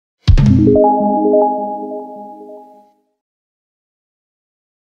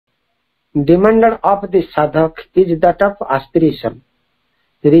Demanded of the sadhak is that of aspiration,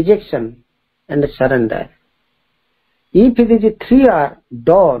 rejection, and surrender. If these three are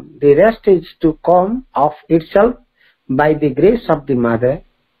done, the rest is to come of itself by the grace of the Mother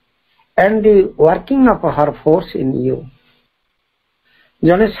and the working of her force in you.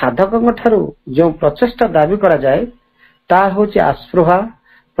 जने साधकों ठारू जो प्रचेष्टा दाबी करा जाए ता होची आस्पृहा,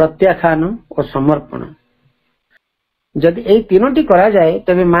 प्रत्याख्यान और समर्पण। जदि ए तीनोटी करा जाए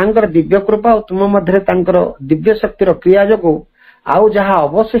तबे मांकर दिव्य कृपा और तुम मध्य तांकर दिव्य शक्तिर क्रिया जोगु आउ जहा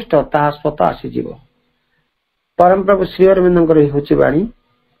अवशिष्ट ताहा स्वतः आसी जीवो। परम प्रभु श्री अरविंदंकर होची वाणी,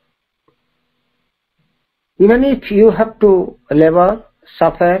 even if you have to labor,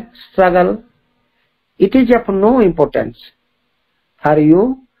 suffer, struggle, it is of no importance. For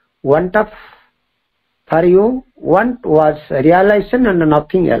you want was realization and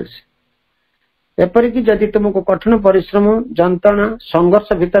nothing else. एपरिक जदि तुमको कठिन परिश्रम, जंत्रणा,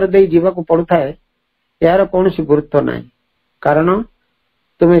 संघर्ष भितर दे जीवा को पड़ुता है, यार कौन सी गुरुत्व नहीं, कारण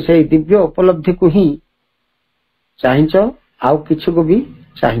तुम्हें से दिव्य उपलब्धि को ही चाहिंच, आउ किछु को भी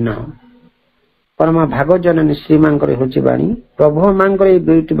चाहिना हो। परमा भागवत जननी श्री मांकर होची वाणी, प्रभु मांकर ए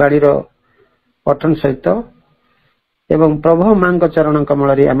दुईटी बाणीर पठन सहित एवं प्रभु मांक चरण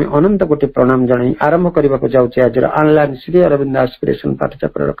कमल रे आमे अनंत कोटि प्रणाम जणाई आरंभ करबा को जाउचे आज ऑनलाइन श्री अरविंद एस्पिरेशन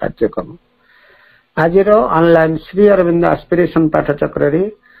पाठचक्र कार्यक्रम। आज ऑनलाइन श्री अरविंद एस्पिरेशन पाठचक्र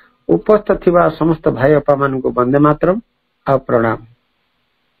रे उपस्थित थिबा समस्त भाई अपा मान को वंदे मातरम आ प्रणाम।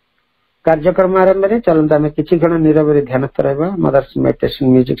 कार्यक्रम आरंभ रे चलंता में किछि क्षण नीरव रे ध्यानस्थ रहबा। मदर्स मेडिटेशन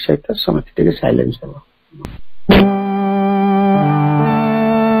म्यूजिक सहित समस्त के साइलेंस हो।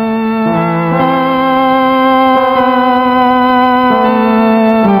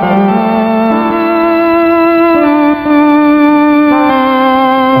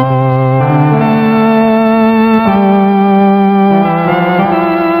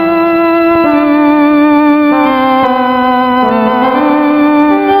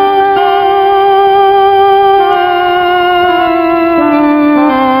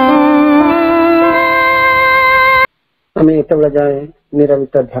 जाए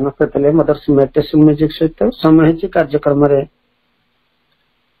निरवित ध्यान करते मदर्स मेडिटेशन म्यूजिक सहित समय कार्यक्रम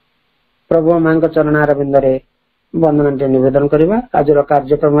प्रभु मां चरण अरविंद वंदना निवेदन करवा। आज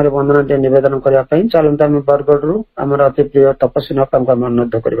कार्यक्रम वंदना निवेदन करने चलता आम बरगढ़ आमर अति प्रिय तपस्वी अपा को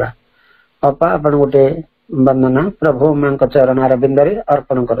अनुरोध करवा। अपा आप गोटे वंदना प्रभु मां चरण अरविंद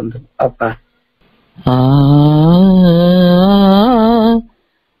अर्पण करंतु। अपा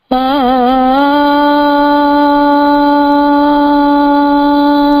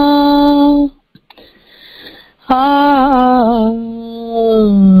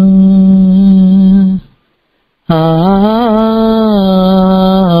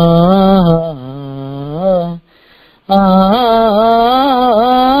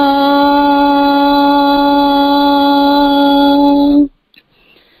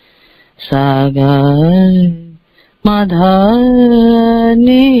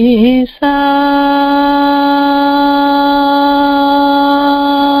मधनि सा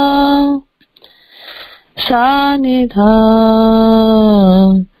सानिधा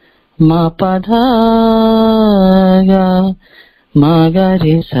मा पधा गा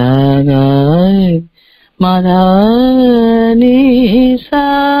मगरि सागा मधनि सा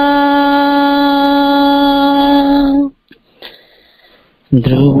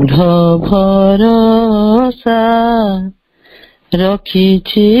दृढ़ भरोसा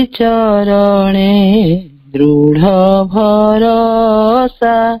रखिछि चरणे दृढ़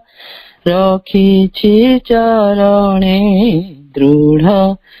भरोसा रखिछि चरणे दृढ़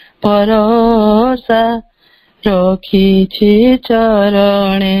भरोसा रखिछि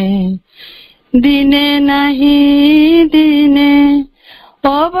चरणे दिने नहीं दिने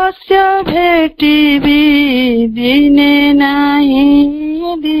अवश्य भेटिबी दिने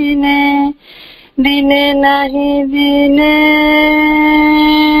नहीं दिने दिने नहीं दिने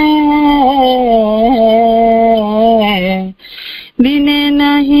दिने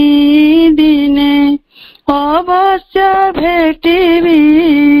नहीं दिने अवश्य भेटिबी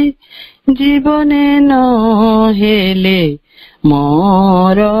जीवने न हेले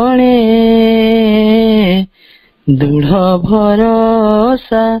मरणे दृढ़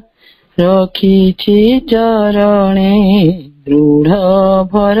भरोसा रखिछि चरणे दृढ़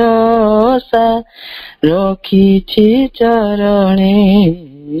भरोसा रखिछि चरणे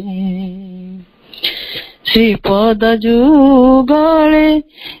श्रीपद जुगले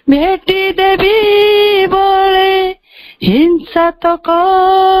भेटी देवी बले हिंस हिंसा तो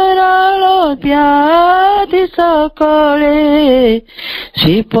कराल व्याधि सकले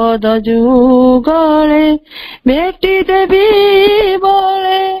श्रीपद जुगले भेटी देवी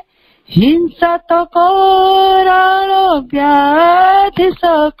बले हिंसा तो कराल व्याधि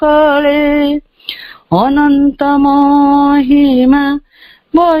सकले अनंत महिमा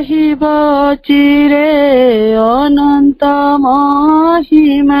बहिब चिरे अनंत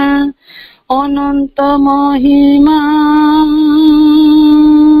महिमा अनंत महिमा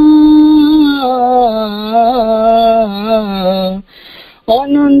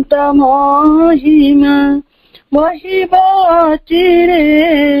अनंत महिमा बहिब चिरे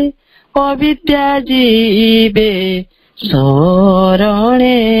अविद्या जीवे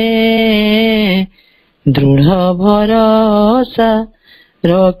शरणे दृढ़ भरोसा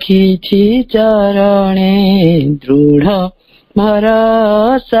रखिछि चरणे दृढ़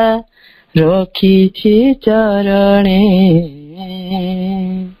भरोसा रखिछि चरणे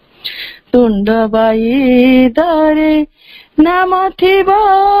तुंडबाई धरे नाम थिब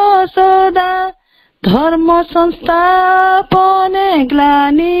सदा धर्म संस्थापने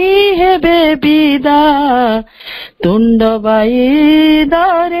ग्लानि हेबे विदा तुंडबाई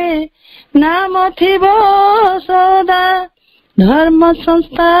धरे नाम थिब सदा धर्म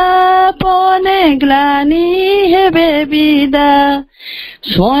संस्थापने ग्लानि हेबे विदा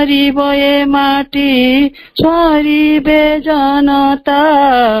स्वरिब ए माटी स्वरिबे जनता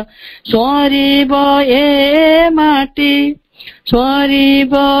स्वरिब ए माटी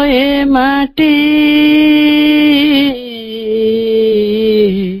स्वरिब ए माटी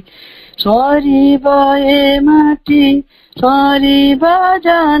स्वरिब ए माटी स्वरिब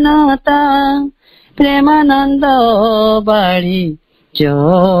जनता प्रेमानंद बाड़ी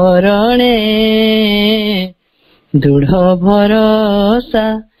चरणे दृढ़ भरोसा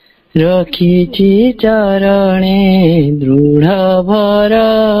रखिछि चरणे दृढ़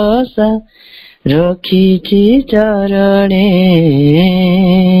भरोसा रखिछि चरणे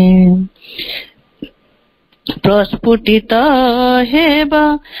प्रस्फुटित हेब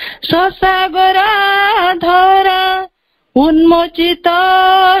ससागरा धरा उन्मोचित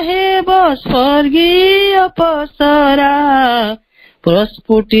हेब स्वर्गीय पसरा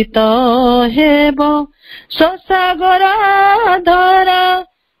प्रस्फुटित हेब ससागरा धरा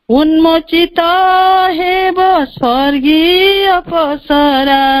उन्मोचित हेब स्वर्गीय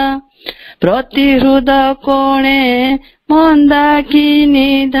पसरा प्रतिहृद कोणे मंदाकिनी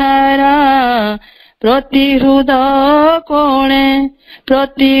धारा प्रतिहृद कोणे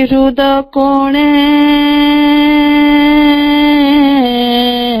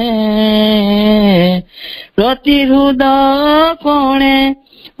प्रतिहृद कोणे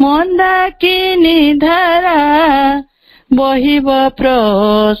मंदाकिनी धारा बहिब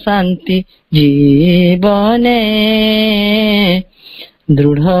प्रशांति जीवने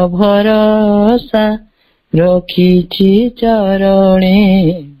दृढ़ भरोसा रखिछि चरणे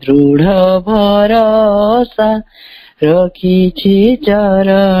दृढ़ भरोसा रखिछि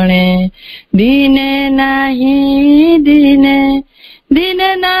चरणे दिने नाही दिने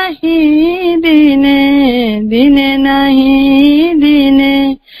दिने नाही दिने दिने नाही दिने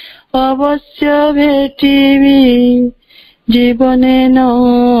अवश्य भेटिबी जीवने न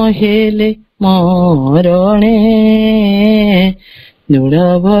हेले मरणे दृढ़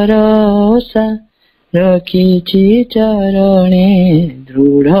भरोसा रखिछि चरणे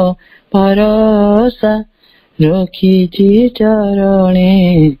दृढ़ भरोसा रखिछि चरणे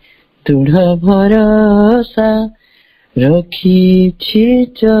दृढ़ भरोसा रखिछि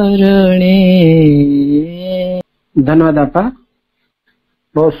चरणे। धन्यवाद आपा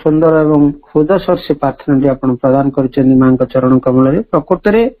बहुत सुंदर एवं हृदय से प्रार्थना आप प्रदान कर माँ चरण कमल प्रकृत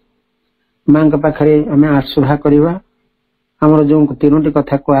में माँ पाखे आम आश्रभा करवा आमर जो तीनो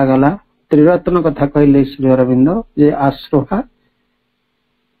कथा कहगला त्रिरत्न कथा कहले श्री अरविंद जे आश्रभा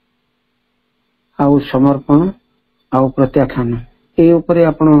आउ समर्पण आउ प्रत्याख्यान ये उपरे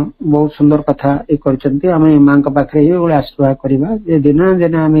आपण बहुत सुंदर कथा आम माँ पाखे ये आश्रभा करवा दिन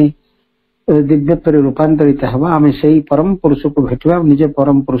दिन आम दिव्यत्व रूपांतरित हवा आम से परम पुरुष को भेटा निजे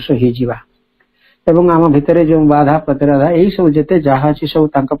परम पुरुष हो आम भितर जो बाधा प्रतिराधा यही सब जिते जहाँ अच्छी सब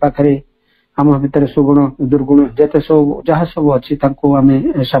पाखे आम भितर सुगुण दुर्गुण जिते सब जहाँ सब अच्छी आम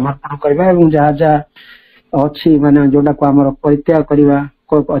समर्पण करवा जहाँ जहाँ अच्छी माने जोटा को आम परित्याग करवा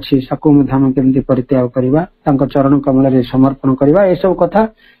अच्छी साकू केमती परित्याग करवा चरण कमल समर्पण करवा ये सब कथा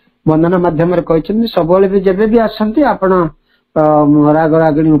वंदना माध्यम कहते सब भी जब भी आसती आपण राग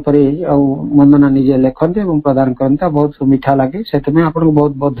रागिणी वंदना निजे लिखते प्रदान करता बहुत मीठा लगे से आपको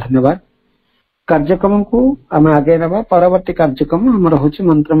बहुत बहुत धन्यवाद। कार्यक्रम को आम आगे ना परवर्ती कार्यक्रम आम हूँ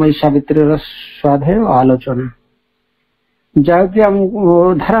मंत्रमयी सावित्री स्वाध्याय आलोचना। ଯାହାକି ଆମକୁ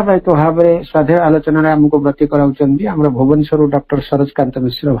ଧାରାବାହିକ ଭାବରେ ସ୍ୱାଧୀନ ଆଲୋଚନାରେ ଆମକୁ ବ୍ରତୀ କରାଉଛନ୍ତି ଆମର ଭୁବନେଶ୍ୱର ଡକ୍ଟର ସରୋଜକାନ୍ତ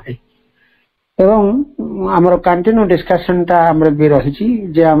ମିଶ୍ର ଭାଇ। ଏବଂ ଆମର କଣ୍ଟିନ୍ୟୁ ଡିସ୍କସନ ଟା ଆମର ବି ରହିଛି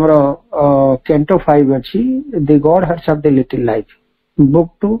ଯେ ଆମର କେଣ୍ଟୋ 5 ଅଛି ଦି ଗଡ ହାର୍ଟ୍ସ of the little life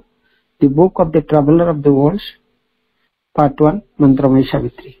book 2 the book of the traveller of the world's part 1 मंत्रमयी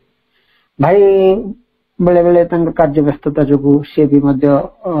Savitri. भाई बेले बेले कार्य व्यस्तता जो सी भी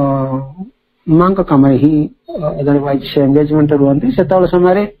माँ कम ही अदरवाइज से एंगेजमेंट रुहति से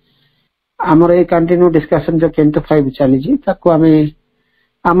समय आमर ये कंटिन्यू डिस्कशन जो केंटो 5 चली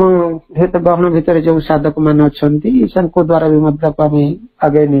आम बहन भितर जो साधक मान अच्छा द्वारा भी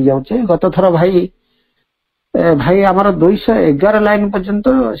आगे नहीं जाऊे। गत थर भाई भाई आमर 211 लाइन पर्यंत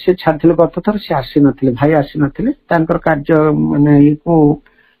सी छाड़ी गत थर सी आसी नथिले भाई आसी नथिले तांकर कार्य माने को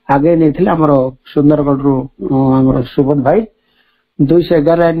आगे नहीं थे आमर सुंदरगढ़ रु आमर सुबोध भाई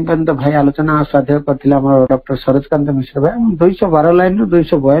 211 लाइन पर्यंत भाई आलोचना स्वाध्याय करते डॉक्टर सरोजकांत मिश्र भाई 212 लाइन रु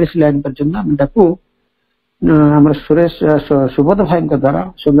 242 लाइन पर्यंत आम सुरेश सुबोध भाई द्वारा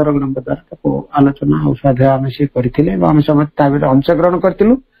सुंदरगढ़ द्वारा आलोचना और स्वाध्याय आम से करते आम समस्त अंशग्रहण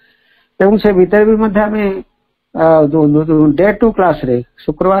करूँ से भितर भी डे 2 क्लास रे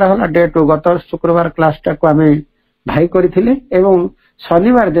शुक्रवार हला डे 2 गत शुक्रवार क्लास टाक आम भाई करथिले एवं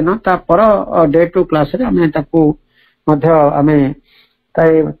शनिवार दिन ता पर डे 2 क्लास रे आमे ताकू मध्य आमे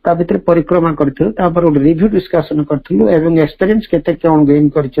ता भितर परिक्रमा करथिलु तापर रिव्यू डिस्कशन करथिलु एवं एक्सपीरियंस केते कोन गेन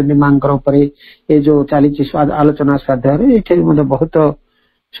करचंदी मांकर ऊपर ए जो चालीची आलोचना स्वाध्याय रे एठे मते बहुत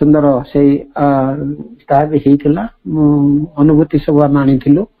सुंदर से ता भी हेतिला अनुभूति सब आम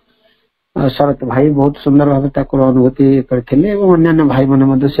आनिथिलु। शरत भाई बहुत सुंदर भाव अनुभूति करते अन्य भाई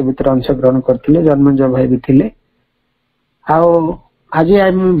मैंने से भीतर अंशग्रहण करते जन्मंजय भाई भी थे। आज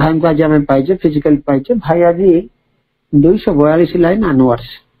भाई को आज आम पाइचे फिजिकल पाइचे भाई आज 242 line आनवर्ड्स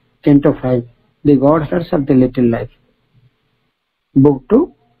Kento 5 the God hearts of the little life book 2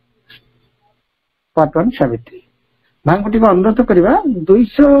 part 1 Savitri. भाई को टी अनुरोध करवा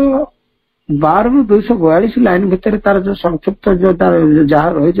 212 रु 242 लाइन भितर तार जो संक्षिप्त जो जहाँ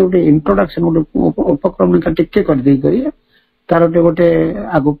रही जो इंट्रोडक्शन गोटे उपक्रमणिका टिके कर दे करी तार गोटे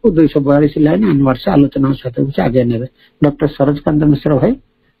आगु को 242 लाइन आनवर्ड्स आलोचना सहित आगे ने डॉक्टर सरोजकांत मिश्र भाई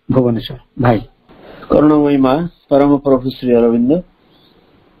भुवनेश्वर भाई। करुणामयी माँ परम प्रभु श्री अरविंद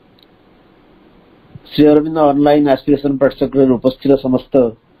ऑनलाइन एस्पिरेशन पाठचक्र उपस्थित समस्त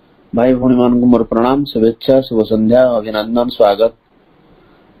भाई भौणी मान मोर प्रणाम शुभेच्छा शुभ संध्या अभिनंदन स्वागत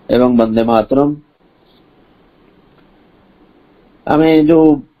एवं वंदे मातरम। आमे जो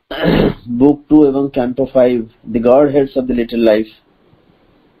बुक 2 एवं canto 5 the God heads of the little life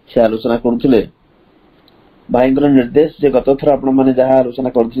से आलोचना करुले भाई निर्देश जे गत थर आपण माने जहा आलोचना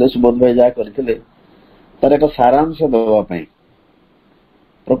करथिले सुबोध भाई जहा करथिले तार एक सारांश देवा पई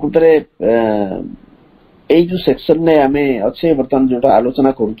प्रकृत रे ए जो सेक्शन ने आमे अच्छे वर्तमान जोटा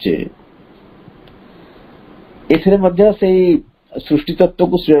आलोचना करूचे एथरे मध्य सेही सृष्टि तत्व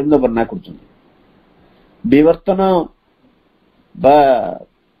को श्री अरविंद वर्णना कर विवर्तन बा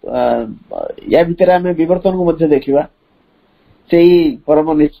या भितर आम विवर्तन को मध्य देखा से परम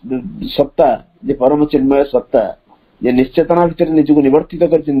सत्ता जे परम चिन्मय सत्ता जे निश्चेतना भितर निज को निवर्तित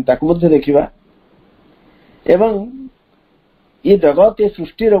कर देखा एवं ये जगत ये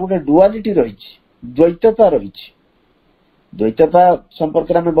सृष्टि गोटे डुआलिटी रही द्वैतता रही द्वैतता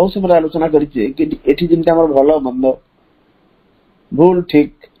संपर्क में बहुत समय आलोचना करें भल मंद भूल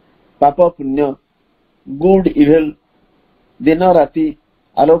ठीक पाप पुण्य गुड इवेल दिन राति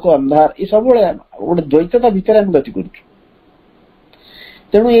आलोक अंधार ये सब गोटे द्वैतता भितर आम गति कर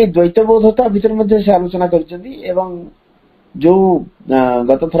तेणु ये द्वैतबोधता भितर से आलोचना कर जो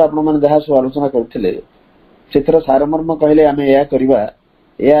गत थर आपण मैंने जहाँ सब आलोचना करते से सारमर्म कहले आम या करवा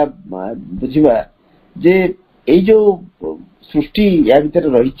या बुझा जे ये जो सृष्टि या भितर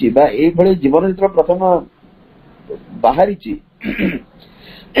रही जीवन जो प्रथम बाहरी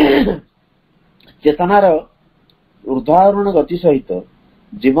चेतनार ऊर्ध्वारोहण गति सहित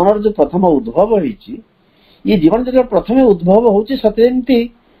जीवन जो प्रथम उद्भव होती ये जीवन जो प्रथम उद्भव होती सत्यमती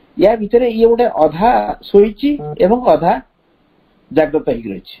या भितर ये गोटे अधा शोची एवं अधा जागृत हो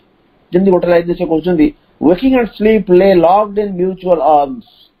रही जमी गोटे लाइन से कहते waking and sleep lay locked in mutual arms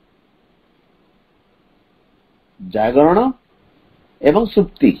जागरण एवं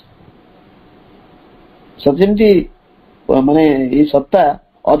सुप्ति सत्यमती माने ये सत्ता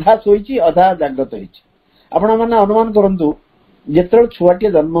अधा शोची अधा जागृत होती आपण मैंने अनुमान करंतु जेतल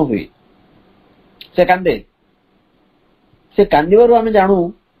छुआटे जन्म हुए से कांदे से कांदिबारु आमे जानू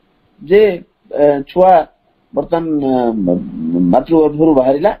जे छुआ बर्तमान मातृगर्भरु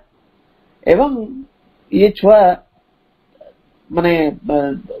बाहरिला एवं ये छुआ माने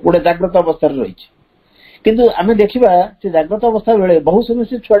गोटे जागृत अवस्था रही किंतु आम देखा से जाग्रत अवस्था बेले बहुत समय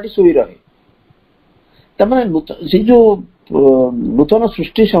से छुआटी शोई रहे से जो नूतन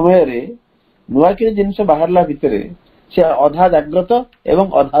सृष्टि समय नुआकी जिनस बाहर भितर से अधा जाग्रत एवं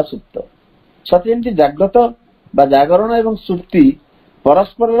अधा सुप्त सत्य जाग्रत बा जागरण एवं सुप्ति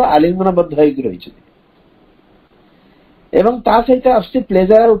परस्पर आलिंगनबद्ध रही एवं ता सहित आसुची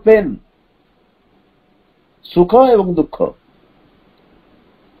प्लेजर और पेन सुख एवं दुख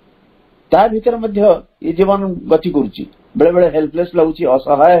ता भीतर मध्य ये जीवन गति करुची बेले बेले हेल्पलेस लगुची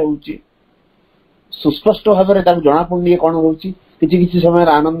असहाय होउची सुस्पष्ट भाव में जना पड़नी कौन होउची किसी समय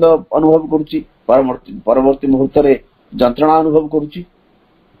आनंद अनुभव करुची परवर्ती मुहूर्त रे जंत्रणा अनुभव करुची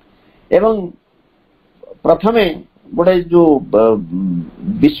एवं प्रथमे गोटे जो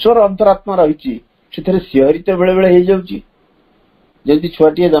विश्वर अंतरात्मा रही सिहरित बेले बेले हो जाउची जल्दी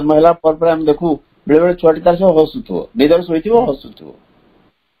छुआटी जन्म है पर आम देखू बेले बेले छुआटी तार सब हसुथो निदर शोई हसुथो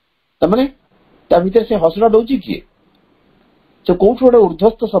तमाने ता भीतर से हसटा दौची किए से कोठ गोटे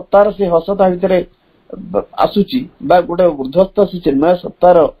ऊर्ध्वस्त सत्तार से हस ता भीतर आसुची बा गोटे ऊर्ध्वस्त से चिन्मय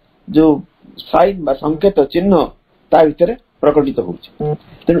सत्तार जो साइन बा संकेत चिन्ह ता भीतर प्रकटित होउची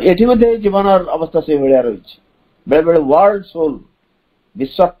तेणु एठी मध्ये जीवन अवस्था से भलिया रही बेले बेले वर्ल्ड सोल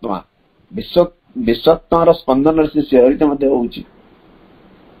विश्वात्मा विश्वात्मार स्पंदन से सिहरित मध्ये होउची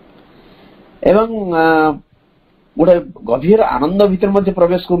एवं गोटे गभीर आनंद भीतर मध्य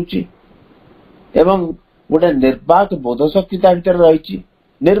प्रवेश करुची एवं गोटे निर्बाक बोध शक्ति ता भीतर रही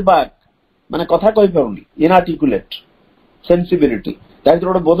निर्बाक माने कथा कहि पारुनी इनआर्टिकुलेट सेंसिबिलिटी ता भीतर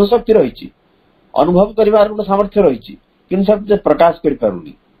गोटे बोध शक्ति रही अनुभव करिवार गोटे सामर्थ्य रही कि प्रकाश करि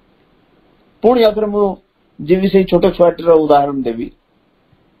पारुनी पुणी आउथरे मु जीवी से छोट छुआटीर उदाहरण देवी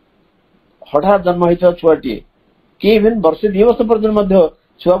हठात जन्म होता छुआटीए कि इवेन वर्षे 2 वर्ष पर्यटन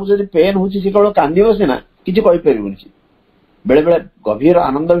छुआ को जब पेन हो केवल कांदी सीना किसी कहीपर बेले बेले गभीर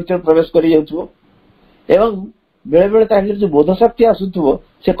आनंद भीतर प्रवेश कर एवं बेले बेले जो बोध शक्ति आसुव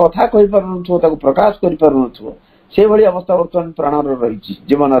से कथा कही पार प्रकाश कर से भली अवस्था बर्तमान प्राण रही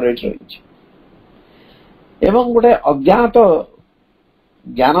जीवन रही एवं गोटे अज्ञात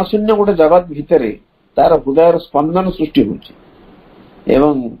ज्ञान शून्य गोटे जगत भितर तार हृदय स्पंदन सृष्टि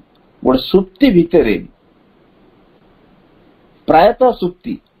हो गोटे सुप्ति भितर प्रायतः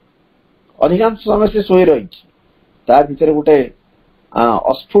सुप्ति अधिकांश समय से शोई रही ता भीतर गोटे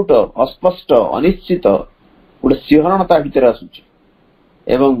अस्फुट अस्पष्ट अनिश्चित गोटे सिंहरणता भीतर आसुची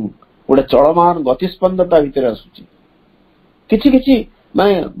एवं गोटे चलमान गतिस्पंदता भीतर आसुची किछि किछि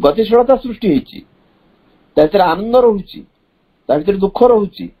माने गतिशीलता सृष्टि होईची ता भीतर आनंद रहुची ता भीतर दुख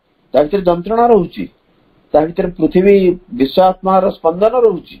रहुची ता भीतर जंत्रणा रहुची ता भीतर पृथ्वी विश्वात्मार स्पंदन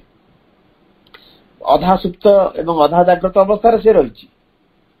रहुची अधा सुप्त एवं अधा जाग्रत अवस्था से रही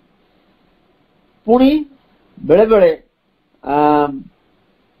पुणी बेले बेले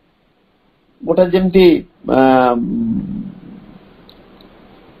गोटे जमती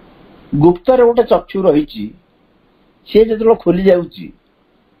गुप्तर गोटे चक्षु रही सी जो खोली जाऊँगी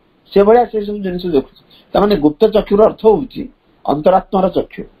से भाया से सब जिन देखुचे गुप्त चक्षुर अर्थ हूँ अंतरात्मार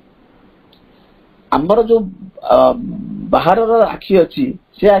चक्षु आमर जो बाहर आखि अच्छी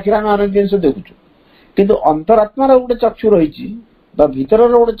से आखिर आम अनेक जिन देखुचु किंतु अंतरात्मार गोटे चक्षु रही भीतर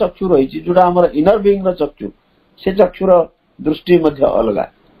गोटे चक्षु रही जोटा आम इनर बीइंग चक्षु से चक्षुर दृष्टि अलग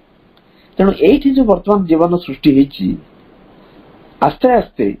तेणु ये जो बर्तमान जीवन सृष्टि होती आस्ते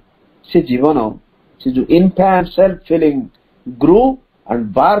आस्ते से जीवन से जो इनफैंट self feeling Guru and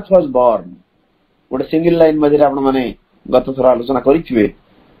birth was born गोटे सिंगल लाइन मध्य आपण माने गत थर आलोचना करिथिबे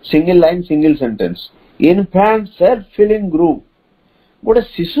single line single sentence इनफैंट self feeling ग्रू गोटे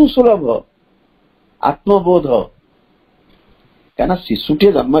शिशु सुलभ आत्मबोध क्या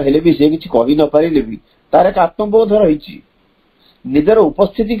शिशुटे जन्म हेले भी से किसी कही न पारे भी तार एक आत्मबोध रही निजर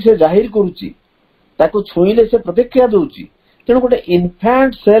उपस्थिति से जाहिर करुच्ची छुईले से प्रतिक्रिया दूची तेणु गोटे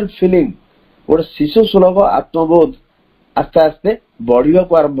इनफैंट सेल्फ फीलिंग गोटे शिशु सुलभ आत्मबोध आस्ते आस्ते बढ़िया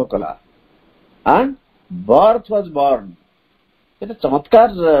को आरंभ कला एंड बर्थ वाज बॉर्न ये चमत्कार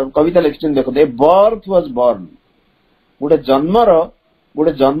कविता लिखिछन देखो ए बर्थ वाज बॉर्न गोटे जन्मर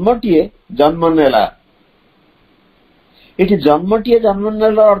गोटे जन्मटीए जन्म नेला ये जन्मटीए जन्म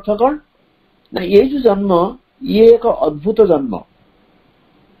नेला अर्थ कौन ना ये जो जन्म ये एक अद्भुत जन्म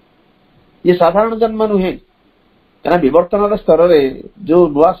ये साधारण जन्म नुहे क्या विवर्तन स्तर रे जो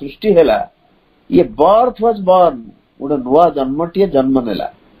नुआ सृष्टि है ये बर्थ वाज बॉर्न गोटे नुआ जन्मटीए जन्म नेला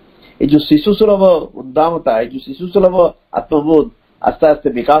ये जो शिशु सुलभ उद्दामता ये जो शिशु सुलभ आत्मबोध आस्ते आस्ते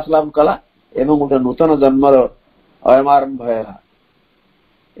विकास लाभ कला एवं गोटे नूतन जन्मर अयमारंभ है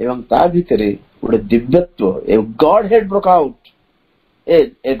एवं ता भितर गोटे दिव्यत्व a god head broke out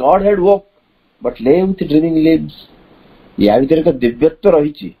a god head walk but ले विथ ड्रीमिंग लिव्स या भीतर एक दिव्यत्व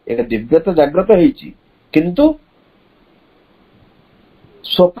रही एक दिव्यत्व जाग्रत होती किंतु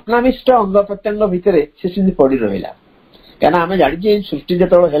स्वप्नाविष्ट अंग प्रत्यंग भितर से सेमती पड़ रहा क्या आम जानी सृष्टि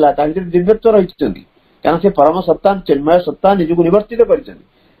जो है दिव्यत्व रही क्या से परम सत्ता चिन्मय सत्ता निज को निवर्तित कर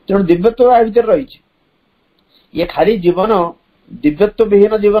तेणु दिव्यत्व या भर रही ये खाली जीवन दिव्यत्व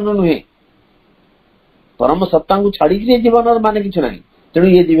विहीन जीवन नुहे परम सत्ता को छाड़ी जीवन मान कि ना तेणु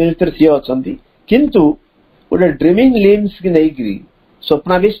ये जीवन भर सी अच्छा किंतु गोटे ड्रीमिंग लिम्स की नहीं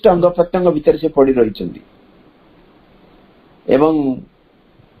स्वप्नाविष्ट अंग प्रत्यंग भितर से पड़ रही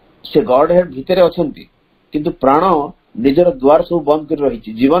से गॉड हेड भितर अच्छा किंतु प्राण निजर द्वार सब बंद कर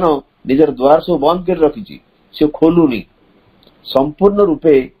रही जीवन निजर द्वार सब बंद कर रखी से खोलुनी संपूर्ण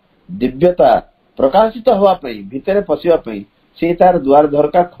रूपे दिव्यता प्रकाशित होगापी भितर पशिवाई से तार द्वार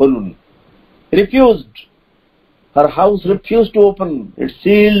झरका खोलुनी refused her house refuse to open it's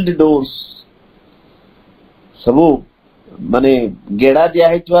sealed doors सबू माने गेड़ा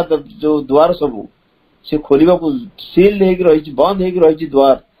दिया जो द्वार सबू से खोलिबा को सील्ड हेक रही बंद हेक रही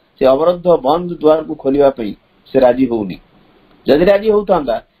द्वार से अवरुद्ध बंद द्वार को खोलिबा से राजी होनी जदि राजी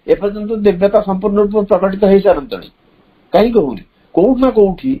होता एपर्यंत दिव्यता संपूर्ण रूप प्रकटित हो सारंतणी कहीं होनी कोउठ ना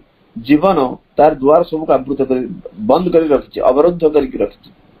कोउठी जीवन तार द्वार सब आवृत कर बंद कर रखी अवरुद्ध करके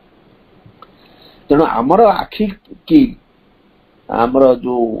रखी तेणु आमर आखि की आमर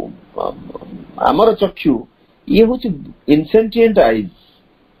जो आमर चक्षु ये हूँ इनसेंटिएंट आईज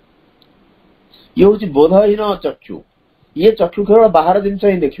ये हूँ बोधहीन चक्षु ये चक्षु केवल बाहर जिनस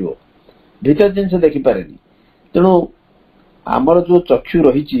ही देखो भीतर जिनस देखिपारे तेणु आमर जो चक्षु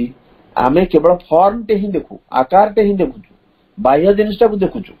रही आमे केवल फॉर्म टे ही देखु आकार टे ही देखु बाह्य जिनटा को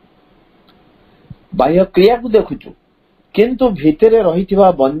देखुचु बाह्य क्रिया को देखुचु किंतु भितर रही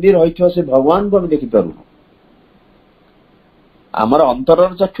बंदी रही से भगवान को आम देखिपारू आमर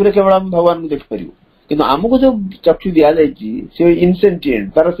अंतर चक्षुरे केवल आम भगवान को देखिपर किंतु आमको जो चक्षु दि जाए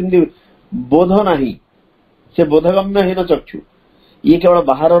इनसेंटिएंट तार से बोध नहीं से बोधगम्यहीन चक्षु ये केवल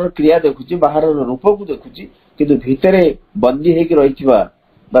बाहर क्रिया देखुची बाहर रूप को देखुची किंतु भितर बंदी होकर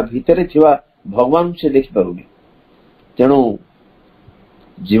रही भितर भगवान से देखी पारुनी तेणु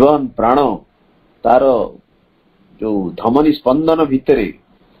जीवन प्राण तार जो धमनी स्पंदन भितर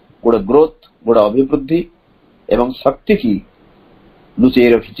गोटे ग्रोथ गोटे अभिवृद्धि एवं शक्ति की लुचई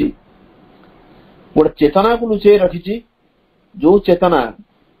रखी गोटे चेतना को लुचई रखी जो चेतना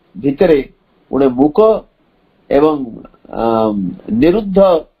भितर गोटे मूक एवं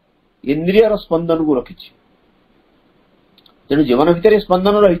निरुद्ध इंद्रियर स्पंदन को रखी तेणु जीवन भितर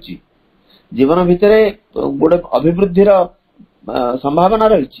स्पंदन रही जीवन भितर गोटे अभिवृद्धि संभावना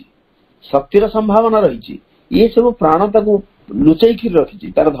रही शक्तिर संभावना रही ये सब प्राण ताको लुचई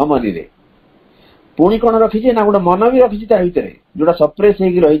रखी तार धमनी रे पुणी कौन रखी ना गोटे मन भी रखी भितर जोटा सप्रेस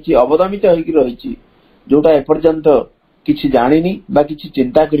रही अवदमित रही जोटा एपर्यंत किसी जानी कि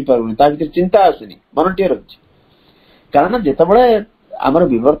चिंता कर चिंता आसनी मन टे रही कारण जितेबाला आमर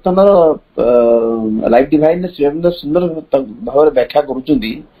विवर्तन लाइफ डिवाइन सुंदर भाव व्याख्या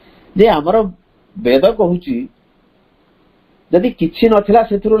करुँच आमर वेद कहूँ जदि किसी नथिला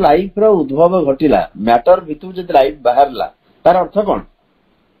से लाइफ रो उद्भव घटिला मैटर भितर जब लाइफ बाहरला तार अर्थ कौन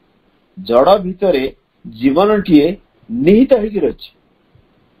जड़ भितर जीवन टीए निहित होकर अच्छी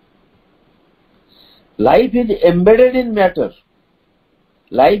life is embedded in matter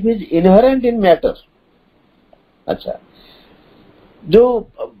life is inherent in matter अच्छा जो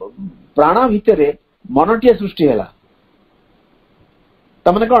प्राण भितर मन टीए सृष्टि है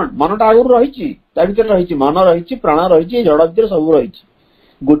तमने कौन मनटा आगुरी रही मन रही प्राण रही जड़ भर सब रही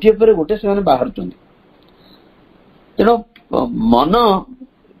गोटे पर गोटे से बाहर तेणु मन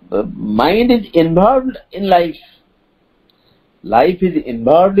mind is involved in life life is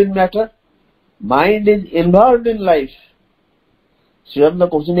involved in matter mind is involved in life Shriram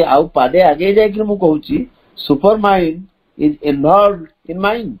कहते आउ पादे आगे जाकर मुझे कहूँ super mind is involved in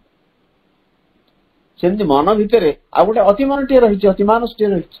mind सेमती मन भितर आ गोटे अतिमान टे रही अतिमानस टे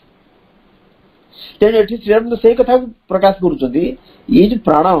रही तेणु श्रीराम से कथा प्रकाश करुँच ये जो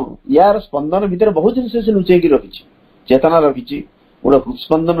प्राण यार स्पंदन भितर बहुत जिन से लुचेक रखी चेतना रखी गोटे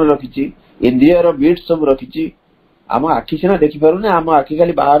हृदस्पंदन रखी इंद्रियर बीट सब रखी आम आखि सीना देखिपारे आम आखि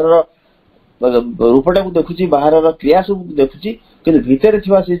खाली बाहर रूपटा को देखुची बाहर क्रिया सब देखुची कि भितर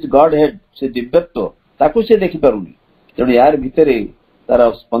से गॉड हेड से दिव्यत्व ताकू से देखिपारुनी तेणु यार भितर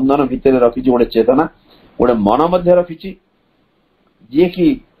तार स्पंदन भितर रखी गोटे चेतना गोटे मन मध्य रखी जी कि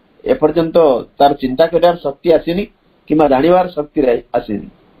एपर्यंत तार चिंता कर शक्ति आसनी कि जानिबार शक्ति आसनी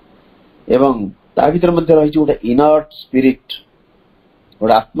एवं ता भीतर मध्य रही गोटे इनर्ट स्पिरिट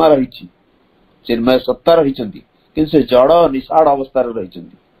गोटे आत्मा रही चिन्मय सत्ता रही कि जड़ निषाड़ अवस्था रही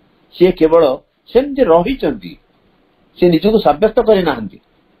सी केवल सेमती रही से निजक सब्यस्त करना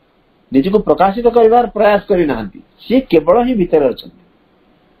ନିଜକୁ ପ୍ରକାଶିତ କରିବାର ପ୍ରୟାସ କରିନାହାନ୍ତି, ସିଏ କେବଳ ହିଁ ଭିତରେ ଅଛନ୍ତି।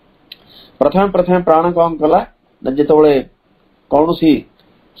 ପ୍ରଥମେ ପ୍ରାଣ କଣ କଲା ନା ଯେତେବେଳେ କୌଣସି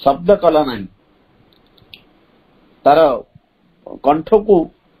ଶବ୍ଦ କଲା ନାହିଁ, ତାର କଣ୍ଠକୁ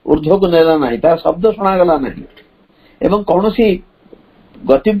ଊର୍ଦ୍ଧ୍ୱକୁ ନେଲା ନାହିଁ, ତାର ଶବ୍ଦ ଶୁଣାଗଲା ନାହିଁ ଏବଂ କୌଣସି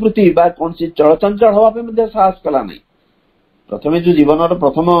ଗତିବୃତ୍ତି ବା କୌଣସି ଚଳଚଞ୍ଚଳ ହବା ପାଇଁ ମଧ୍ୟ ସାହସ କଲା ନାହିଁ। ପ୍ରଥମେ ଯୋଉ ଜୀବନର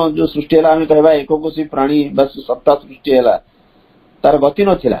ପ୍ରଥମ ଯୋଉ ସୃଷ୍ଟି ହେଲା, ଆମେ କହିବା ଏକକୋଷୀ ପ୍ରାଣୀ ବା ସତ୍ତା ସୃଷ୍ଟି ହେଲା, ତାର ଗତି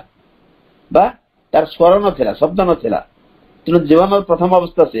ନଥିଲା ବା ତାର ସ୍ୱର ନଥିଲା, ଶବ୍ଦ ନଥିଲା। ତେଣୁ ଜୀବନର ପ୍ରଥମ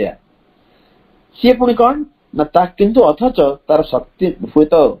ଅବସ୍ଥା ସେଇଆ। ସିଏ ପୁଣି କଣ ନା ତା କିନ୍ତୁ ଅଥଚ ତାର ଶକ୍ତି,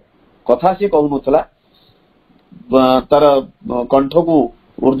 ହୁଏତ କଥା ସିଏ କହୁନଥିଲା, ତାର କଣ୍ଠକୁ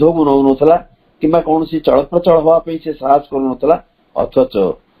ଊର୍ଦ୍ଧ୍ୱକୁ ନଉନଥିଲା କିମ୍ବା କୌଣସି ଚଳପ୍ରଚଳ ହବା ପାଇଁ ସେ ସାହସ କରୁନଥିଲା, ଅଥଚ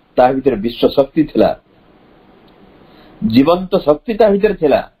ତା ଭିତରେ ବିଶ୍ୱ ଶକ୍ତି ଥିଲା, ଜୀବନ୍ତ ଶକ୍ତି ତା ଭିତରେ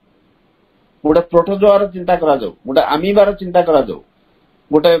ଥିଲା। ଗୋଟେ ପ୍ରୋଟୋଜୋଆର ଚିନ୍ତା କରାଯାଉ, ଗୋଟେ ଆମିବାର ଚିନ୍ତା କରାଯାଉ,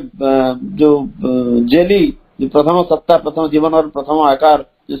 ଗୋଟେ ଯୋଉ ଜେଲି ପ୍ରଥମ ସତ୍ତା, ପ୍ରଥମ ଜୀବନର ପ୍ରଥମ ଆକାର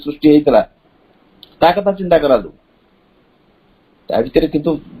ଯୋଉ ସୃଷ୍ଟି ହେଇଥିଲା ତା କଥା ଚିନ୍ତା କରାଯାଉ। ତା ଭିତରେ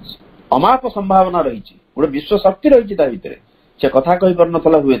କିନ୍ତୁ ଅମାପ ସମ୍ଭାବନା ରହିଛି, ଗୋଟେ ବିଶ୍ୱ ଶକ୍ତି ରହିଛି ତା ଭିତରେ। ସେ କଥା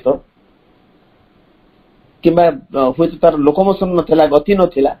କହିପାରୁନଥିଲା ହୁଏତ, କିମ୍ବା ହୁଏତ ତାର ଲୋକମୋସନ ନଥିଲା, ଗତି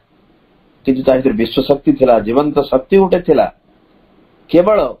ନଥିଲା, କିନ୍ତୁ ତା ଭିତରେ ବିଶ୍ୱ ଶକ୍ତି ଥିଲା, ଜୀବନ୍ତ ଶକ୍ତି ଗୋଟେ ଥିଲା।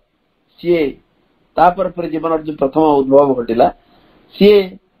 କେବଳ ସିଏ ତାପରେ ପରେ ଜୀବନର ଯୋଉ ପ୍ରଥମ ଉଦ୍ଭବ ଘଟିଲା, ସିଏ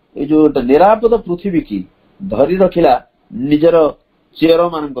ଏଇ ଯୋଉ ଗୋଟେ ନିରାପଦ ପୃଥିବୀ କି ଧରି ରଖିଲା ନିଜର ଚେର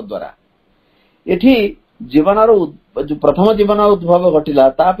ମାନଙ୍କ ଦ୍ଵାରା। ଏଠି ଜୀବନର ଯୋଉ ପ୍ରଥମ ଜୀବନ ଉଦ୍ଭବ ଘଟିଲା,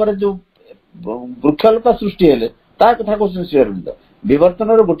 ତାପରେ ଯୋଉ ବୃକ୍ଷଲତା ସୃଷ୍ଟି ହେଲେ ତା କଥା କହୁଛନ୍ତି ଶ୍ରୀ ଅରବିନ୍ଦ।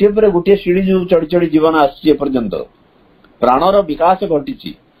 ବିବର୍ତ୍ତନର ଗୋଟିଏ ପରେ ଗୋଟିଏ ସିଢି ଯୋଉ ଚଢି ଚଢି ଜୀବନ ଆସିଛି ଏପର୍ଯ୍ୟନ୍ତ, ପ୍ରାଣର ବିକାଶ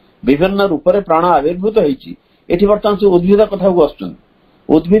ଘଟିଛି, ବିଭିନ୍ନ ରୂପରେ ପ୍ରାଣ ଆବିର୍ଭୂତ ହେଇଛି। ଏଠି ବର୍ତ୍ତମାନ ସେ ଉଦ୍ଭିଦ କଥାକୁ ଆସୁଛନ୍ତି।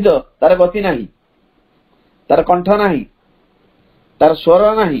 ଉଦ୍ଭିଦ ତାର ଗତି ନାହିଁ, ତାର କଣ୍ଠ ନାହିଁ, ତାର ସ୍ୱର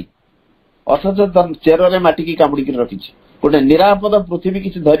ନାହିଁ, ଅଥଚ ଚେରରେ ମାଟିକି କାମୁଡିକି ରଖିଛି, ଗୋଟେ ନିରାପଦ ପୃଥିବୀ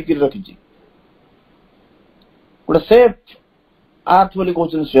କିଛି ଧରିକି ରଖିଛି, ଗୋଟେ ସେଫ୍ ଆର୍ଥ ବୋଲି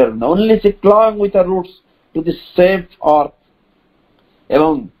କହୁଛନ୍ତି ଶ୍ରୀ ଅରବିନ୍ଦ। ଓନ୍ଲି ସେ କ୍ଲଙ୍ଗ with the roots two the safe ଅର୍ଥ।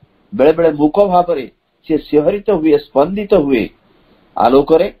 ଏବଂ ବେଳେ ବେଳେ ମୁକ ଭାବରେ ସେ ଶିହରିତ ହୁଏ, ସ୍ପନ୍ଦିତ ହୁଏ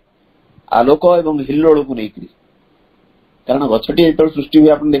ଆଲୋକରେ, ଆଲୋକ ଏବଂ ହିଲ୍ଲୋଳକୁ ନେଇକରି। କାରଣ ଗଛଟି ଯେତେବେଳେ ସୃଷ୍ଟି ହୁଏ,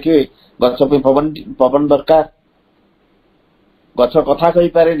 ଆପଣ ଦେଖିବେ ଗଛ ପାଇଁ ପବନ ଦରକାର। ଗଛ କଥା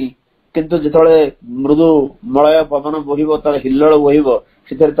କହିପାରେନି, କିନ୍ତୁ ଯେତେବେଳେ ମୃଦୁ ମଳୟ ପବନ ବୋହିବ, ତାର ହିଲ୍ଲୋଳ ବୋହିବ,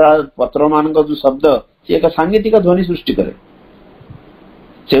 ସେଥିରେ ତା ପତ୍ର ମାନଙ୍କ ଯୋଉ ଶବ୍ଦ, ସେ ଏକ ସାଙ୍ଗୀତିକ ଧ୍ୱନି ସୃଷ୍ଟି କରେ।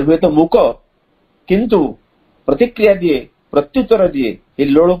 ସେ ହୁଏତ ମୁକ, କିନ୍ତୁ ପ୍ରତିକ୍ରିୟା ଦିଏ, ପ୍ରତ୍ୟୁତ୍ତର ଦିଏ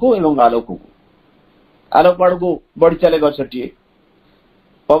ହିଲ୍ଲୋଳକୁ ଏବଂ ଆଲୋକକୁ। ଆଲୋକ ଆଡକୁ ବଢି ଚାଲେ ଗଛଟିଏ,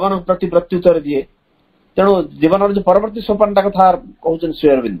 ପବନ ପ୍ରତି ପ୍ରତ୍ୟୁତ୍ତର ଦିଏ। ତେଣୁ ଜୀବନର ଯୋଉ ପରବର୍ତ୍ତୀ ସୋପାନଟା କଥା କହୁଛନ୍ତି ଶ୍ରୀ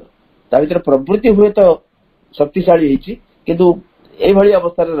ଅରବିନ୍ଦ, ତା ଭିତରେ ପ୍ରବୃତ୍ତି ହୁଏତ ଶକ୍ତିଶାଳୀ ହେଇଛି, କିନ୍ତୁ ଏଇଭଳି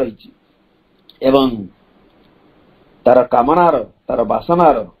ଅବସ୍ଥାରେ ରହିଛି। ଏବଂ ତାର କାମନାର, ତାର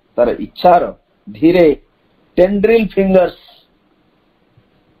ବାସନାର, ତାର ଇଚ୍ଛାର ଧୀରେ ଟେଣ୍ଡ୍ରିଲ ଫିଙ୍ଗର୍ସ,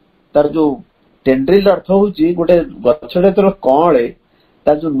 ତାର ଯୋଉ ଟେଣ୍ଡ୍ରିଲ ଅର୍ଥ ହଉଛି ଗୋଟେ ଗଛଟେ ଯେତେବେଳେ କଅଁଳେ,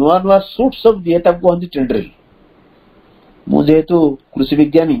 ତାର ଯୋଉ ନୂଆ ନୂଆ ସୁଟ୍ ସବୁ ଦିଏ ତାକୁ କୁହନ୍ତି ଟେଣ୍ଡ୍ରିଲ। ମୁଁ ଯେହେତୁ କୃଷି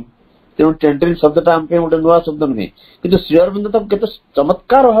ବିଜ୍ଞାନୀ, ତେଣୁ ଟେଣ୍ଡ୍ରିଲ ଶବ୍ଦଟା ଆମ ପାଇଁ ଗୋଟେ ନୂଆ ଶବ୍ଦ ନୁହେଁ, କିନ୍ତୁ ଶ୍ରୀ ଅରବିନ୍ଦ ତାକୁ କେତେ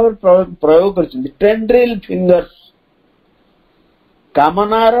ଚମତ୍କାର ଭାବରେ ପ୍ରୟୋଗ କରିଛନ୍ତି। ଟେଣ୍ଡ୍ରିଲ ଫିଙ୍ଗର୍ସ,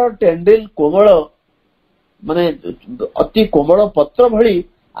 କାମନାର ଟେଣ୍ଡ୍ରିଲ କୋମଳ, ମାନେ ଅତି କୋମଳ ପତ୍ର ଭଳି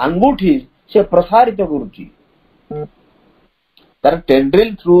ଆଙ୍ଗୁଠି ସେ ପ୍ରସାରିତ କରୁଛି। ତାର ଟେଣ୍ଡ୍ରିଲ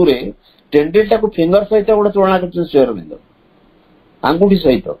ଥ୍ରୁରେ, ଟେଣ୍ଡ୍ରିଲ ଟାକୁ ଫିଙ୍ଗର ସହିତ ଗୋଟେ ତୁଳନା କରୁଛନ୍ତି ଶ୍ରୀ ଅରବିନ୍ଦ, ଆଙ୍ଗୁଠି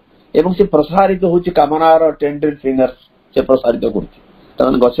ସହିତ, ଏବଂ ସେ ପ୍ରସାରିତ ହଉଛି କାମନାର ଟେଣ୍ଡ୍ରିଲ ଫିଙ୍ଗର ସେ ପ୍ରସାରିତ କରୁଛି।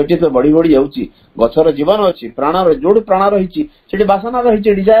 ତାମାନେ ଗଛଟି ତ ବଢି ବଢି ଯାଉଛି, ଗଛର ଜୀବନ ଅଛି, ପ୍ରାଣ, ଯୋଉଠି ପ୍ରାଣ ରହିଛି ସେଠି ବାସନା ରହିଛି,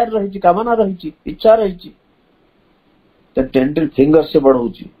 ଡିଜାୟାର ରହିଛି, କାମନା ରହିଛି, ଇଚ୍ଛା ରହିଛି। ଟେଣ୍ଡ୍ରିଲ ଫିଙ୍ଗର ସେ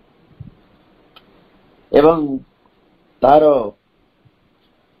ବଢଉଛି ଏବଂ ତାର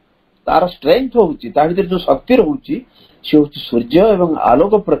ଷ୍ଟ୍ରେଂଥ ହଉଛି, ତା ଭିତରେ ଯୋଉ ଶକ୍ତି ରହୁଛି, ସେ ହଉଛି ସୂର୍ଯ୍ୟ ଏବଂ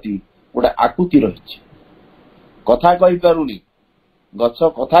ଆଲୋକ ପ୍ରତି ଗୋଟେ ଆକୁତି ରହିଛି। କଥା କହିପାରୁନି, ଗଛ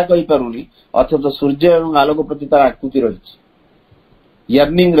କଥା କହିପାରୁନି, ଅଥଚ ସୂର୍ଯ୍ୟ ଏବଂ ଆଲୋକ ପ୍ରତି ତାର ଆକୁତି ରହିଛି,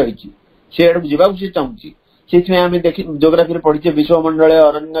 ୟର୍ନିଂ ରହିଛି, ସେ ଆଡକୁ ଯିବାକୁ ସେ ଚାହୁଁଛି। ସେଇଥିପାଇଁ ଆମେ ଦେଖି ଜିଓଗ୍ରାଫିରେ ପଢିଛେ, ବିଶ୍ୱମଣ୍ଡଳୀୟ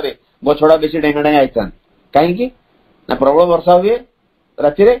ଅରଣ୍ୟରେ ଗଛଗୁଡା ବେଶୀ ଡେଙ୍ଗା ଡେଙ୍ଗା ହେଇଥାନ୍ତି। କାହିଁକି ନା ପ୍ରବଳ ବର୍ଷା ହୁଏ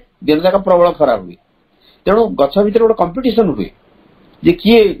ରାତିରେ, ଦିନ ଯାକ ପ୍ରବଳ ଖରା ହୁଏ। ତେଣୁ ଗଛ ଭିତରେ ଗୋଟେ କମ୍ପିଟିସନ ହୁଏ ଯେ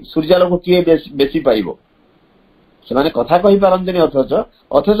କିଏ ସୂର୍ଯ୍ୟାଲୋକ କିଏ ବେଶୀ ପାଇବ। ସେମାନେ କଥା କହିପାରନ୍ତିନି,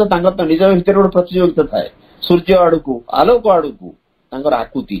 ଅଥଚ ତାଙ୍କର ତ ନିଜ ଭିତରେ ଗୋଟେ ପ୍ରତିଯୋଗିତା ଥାଏ, ସୂର୍ଯ୍ୟ ଆଡକୁ, ଆଲୋକ ଆଡକୁ ତାଙ୍କର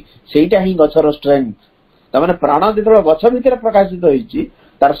ଆକୁତି। ସେଇଟା ହିଁ ଗଛର ଷ୍ଟ୍ରେଂଥ। ତାମାନେ ପ୍ରାଣ ଯେତେବେଳେ ଗଛ ଭିତରେ ପ୍ରକାଶିତ ହେଇଛି,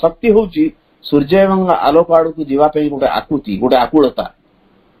 ତାର ଶକ୍ତି ହଉଛି ସୂର୍ଯ୍ୟ ଏବଂ ଆଲୋକ ଆଡକୁ ଯିବା ପାଇଁ ଗୋଟେ ଆକୁତି, ଗୋଟେ ଆକୁଳତା।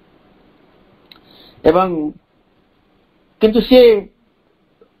 ଏବଂ କିନ୍ତୁ ସିଏ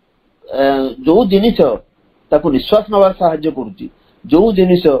जो जिनिस ताकू निश्वास नबार साहाय्य करुची, जो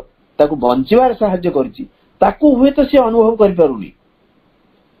जिनिस ताकू बंचिबार साहाय्य करुची, ताकू हुए तो से अनुभव कर पारुनी।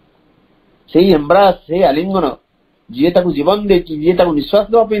 से एम्ब्रास से आलिंगन जी ताकू जीवन देची, जी ताकू निश्वास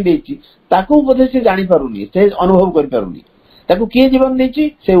दवा पे देची, ताकू बोधे से जानी पारुनी, से अनुभव कर पारुनी। ताकू किए जीवन देची?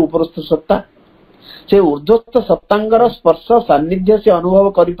 से उपरस्थ सत्ता, से ऊर्ध्वस्थ सत्तांगर स्पर्श सान्निध्य से अनुभव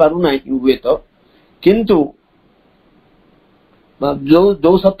कर पारुना हुए तो, किंतु जो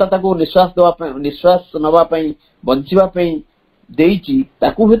जो सत्ता ताकू निश्वास नवा बंचिबा देइची,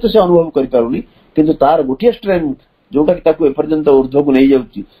 ताकू हुए तो से अनुभव कर पारुनी, किंतु तार गोटे स्ट्रेंथ जोटा कि ताकू एपर्यंत ऊर्ध्व को नहीं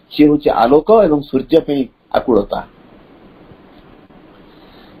जाउची, से होची आलोक एवं सूर्य पे आकुलता।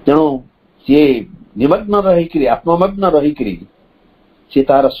 तेणु सी निमग्न रही आत्ममग्न रही सी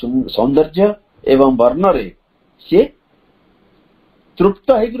तार सौंदर्य एवं वर्ण रे सी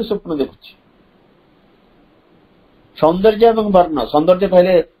तृप्त होकर स्वप्न देखुची। सौंदर्य एवं वर्ण, सौंदर्य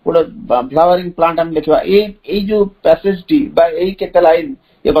कहले गोटे फ्लावरिंग प्लांट आम देखा, जो पैसेज टी केते लाइन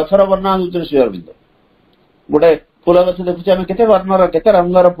ये गछर वर्णना दूसरे श्री अरविंद। गोटे फूल गछ देखुचे आम केते वर्णर केते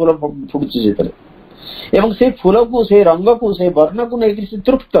रंगर फूल फुटुची एवं से फूल को से रंग को से वर्ण को नहीं से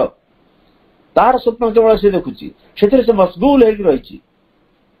तृप्त तार स्वप्न केवल से देखुची, से मशगुल होकर रही।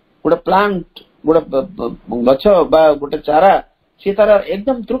 गोटे प्लांट गोटे गछ बा गोटे चारा सी तार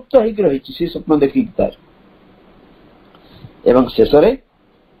एकदम तृप्त होकर रही से स्वप्न देखी तार। एवं शेष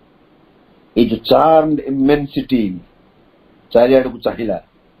ये जो चार्म्ड इमेंसिटी चारिआड़ को चाहिला,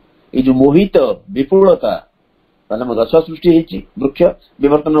 ये जो मोहित विपुलता गछ सृष्टि वृक्ष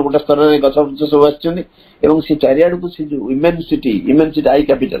विवर्तन गोटे स्तर में गछ वृक्ष सब आसी चारिआड़ को जो इमेंसिटी आई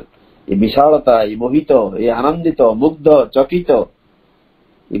कैपिटल, ये विशालता, ये मोहित, ये आनंदित मुग्ध चकित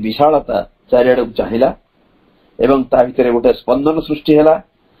ये विशालता चारिआड़ को चाहिला एवं ता भितर गोटे स्पंदन सृष्टि है।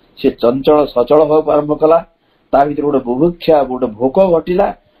 से चंचल सचल हो आरंभ कला, ता भितर गोटे बुभुक्षा गोटे भोक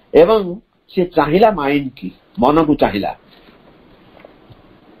घटिला एवं से चाहिला माइंड की मन को चाहिला।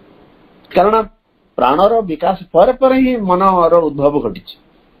 कारण प्राणर विकास पर पर ही मनर उद्भव घटी।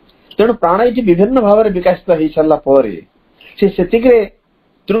 तेणु प्राण ये विभिन्न भाव में विकसित हो सारा पर से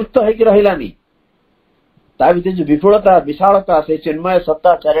तृप्त होकर रहिलानी, ता भीतर जो विपुलता विशालता से चिन्मय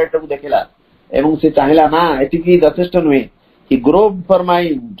सत्ता चारिआड़ को देखला एवं से चाहिला ना एति यथेष्ट नुहे। ही Grove for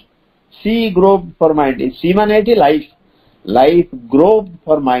mind, C Grove for mind, सी माने life, life Grove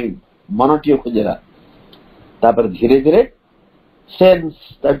for mind, मन टी खोजला। तापर धीरे धीरे सेन्स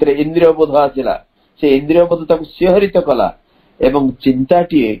इंद्रिय बोध आसला, से इंद्रिय बोध ताको सिहरित कला एवं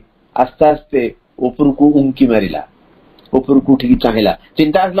चिंताटी आस्ते आस्ते ऊपर को उंकी मारिला, ऊपर को उठी चाहिला।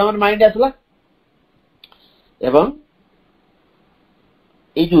 चिंता आसला मन माइंड आसला एवं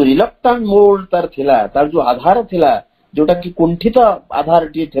ये जो रिलक्टेंट मोड तार थिला, तार जो आधार थिला जोटा कि कुंठित आधार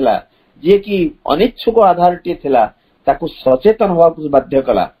टी थिला, जे कि अनिच्छुक आधार टी थिला, ताको सचेतन होवा बाध्य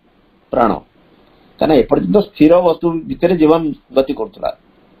कला प्राण। कहना एपर्यंत स्थिर वस्तु भितर जीवन गति करथला,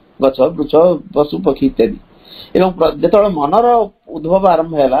 गछ वृक्ष पशु पक्षी इत्यादि। एवं जो मनर उद्भव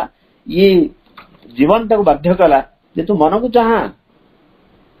आरंभ है, ये जीवन ताको बाध्य कला जे तू मन को चाह,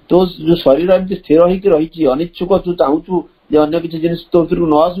 तो जो शरीर एमती स्थिर होकर रही अनिच्छुक तू चाहूचु जे अन्य किसी जिनिस तो फिर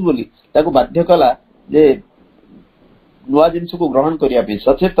न आसु बोली, ताको बाध्य कला जे नुआ जिनिस को ग्रहण करने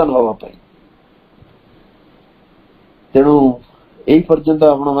सचेतन होगा। तेणु यही पर्यंत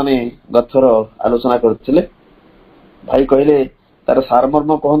आपण माने गथर आलोचना करथिले। भाई कहले तार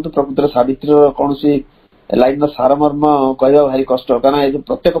सारमर्म कहतु, प्रकृत सावित्री कौन सी लाइन सारमर्म कहवा भारी कष्ट, कारण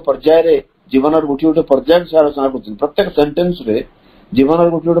प्रत्येक पर्याय जीवन गोटे गोटे पर्याय से आलोचना कर, प्रत्येक सेंटेन्स रे जीवन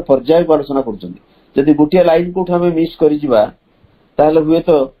गोटे गोटे पर्याय को आलोचना कर। जदि गोटे लाइन को आम मिस कर हुए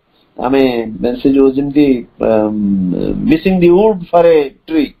तो आम से जो जमी missing the would for a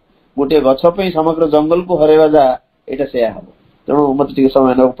tree, गोटे गछ समग्र जंगल को हरवा जा यहाँ से हम। तेणु मत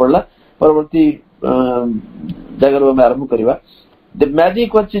समय ना पड़ा, परवर्ती जगह आरंभ करवा। The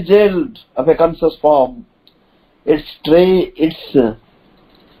magic was चिसेल्ड of a conscious form, its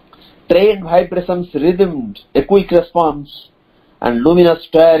trained vibrations rhythmed a quick response, and luminous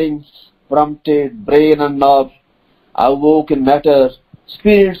stirrings prompted brain and nerve, awoke in matter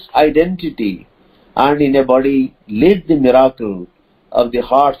spirit's identity, and in a body lit the miracle of the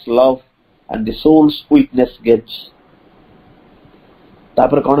heart's love and the soul's witness gauge.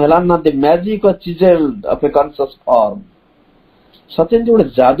 तापर कौन है ना, the magic was चिसेल्ड of a conscious form, Satyan गोटे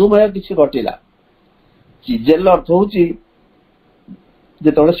जादूमय किसी घटिला। चिजेल अर्थ होची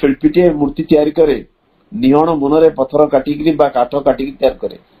जेतबे शिल्पीटे मूर्ति तैयारी करे, निहण मुनरे पत्थर काटिकी बा काठ काटिकी तैयार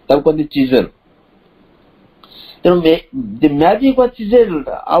करे, ताको कहते चिजेल। तेणु the magic was चिसेल्ड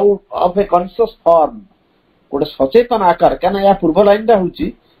out of a conscious form, गोटे सचेतन आकार। क्या या पूर्व लाइन टा होची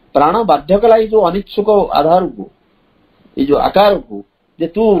प्राण बाध्य कला जो अनिच्छुक आधार को, ये जो आकार को जे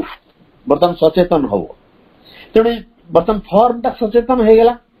तू बर्तमान सचेतन हम तेणु बर्तमान फॉर्म टा सचेतन हो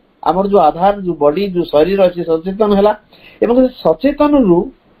गला आमर जो आधार जो बॉडी जो शरीर अच्छे सचेतन है एवं सचेतन रु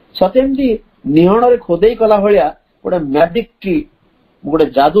सचेमती निहण रे खोदे कला भाया गोटे मैजिक की गोटे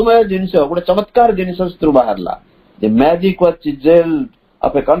जादूमय जिनस गोटे चमत्कार जिनस बाहरला magic was चिजेल्ड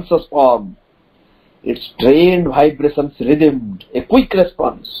of a conscious form it's trained vibrations रिदम्ड a quick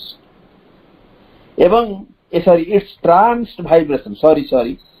response एवं sorry it's ट्रांस्ड vibration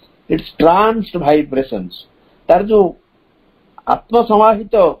sorry it's ट्रांस्ड vibrations तार जो आत्म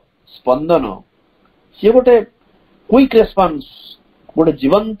समाहित स्पंदन सी गोटे क्विक रेस्पॉन्स गोटे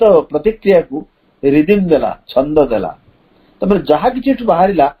जीवंत प्रतिक्रिया को रिदिम देला छंद देला तब जहा कि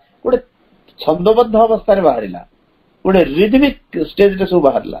बाहर गोटे छंदबद्ध अवस्था बाहर गोटे रिदमिक स्टेज रे सब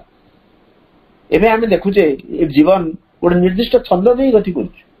बाहर एवं आम देखुचे जीवन गोटे निर्दिष्ट छंद दे गति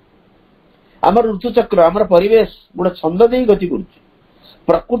कर ऋतुचक्र आमर परिवेश गोटे छंद दे गति कर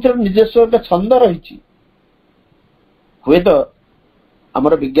प्रकृतिर निजस्व एक छंद रही हुए तो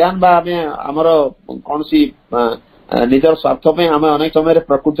आमर विज्ञान बा आमर कौन सी निजर स्वार्थ आम अनेक समय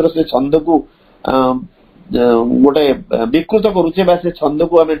प्रकृतिर से छंद को गोटे विकृत करुचे से छंद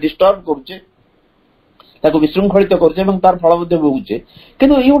को आम डिस्टर्ब करुचे विशृंखलित करुचे तार फल भोगुचे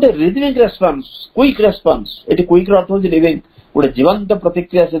किंतु ये गोटे रिदमिक रेस्पॉन्स क्विक रेस्पॉन्स ये क्विक अर्थ हूँ लिविंग गोटे जीवंत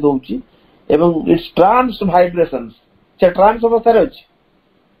प्रतिक्रिया से दौची एवं इट्स ट्रांस वाइब्रेशंस से ट्रांस अवस्था अच्छी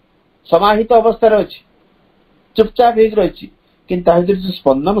समाहित अवस्था अच्छी चुपचाप हो रही कि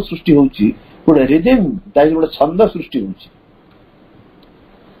स्पंदन सृष्टि होची गोटे रिदम गोटे छंद सृष्टि होची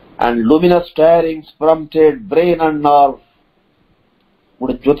and luminous स्टायरिंग्स prompted brain and nerve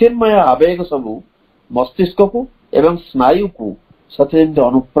गोटे ज्योतिर्मय आवेग सब मस्तिष्क को एवं स्नायु को सत्य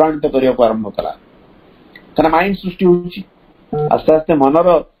अनुप्राणित करने को आरंभ कला क्या माइंड सृष्टि होची आस्ते आस्ते मनर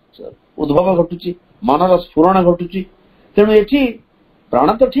उद्भव घटुची मनर स्फुरण घटुची तेणु ये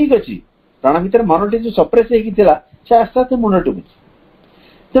प्राण तो ठीक अच्छी प्राण भितर मनटी जो सप्रेस होता से आस्ते आस्ते मन टेकुची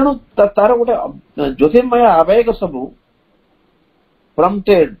तेणु तार गोटे ज्योतिर्मय आवेग सब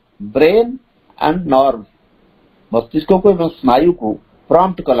प्रॉम्प्टेड ब्रेन एंड नर्व मस्तिष्क को एवं स्नायु को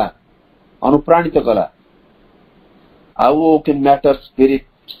प्रॉम्प्ट कला अनुप्राणित कला आउ कैन मैटर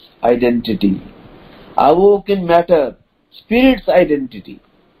स्पिरिट आइडेंटिटी आउ कैन मैटर स्पिरिट्स आइडेंटिटी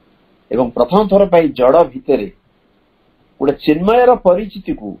एवं प्रथम थर पाई जड़ भितर गोटे चिन्मयर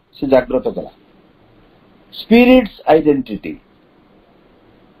परिचिति को से जागृत कला स्पिरिट्स आइडेंटिटी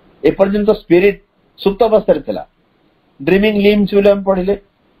एपर्यंत स्पिरिट सुप्त अवस्था थिला ड्रीमिंग लिम्स बोले हम पढ़िले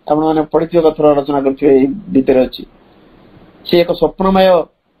आपण माने पढ़िथियो कथर रचना करथियो ए भितर अछि से एक स्वप्नमय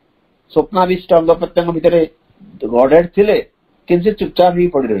स्वप्नाविष्ट अंग प्रत्यंग भितर गॉडेड थिले किंतु चुपचाप ही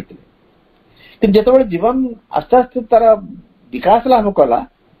पड़ी रही कि जेतबेले जीवन आस्ते आस्ते तार विकास लाभ कला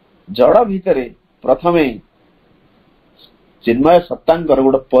जड़ भितर प्रथमे चिन्मय सत्तांकर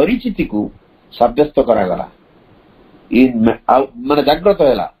गोटे परिचिति को सब्यस्त करागला माने जागृत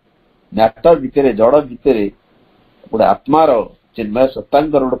है मैटर भितर जड़ भितर गोटे आत्मार चिन्मय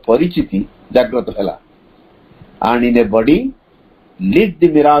सत्तांकर गोटे परिचिति जागृत है and in a body live the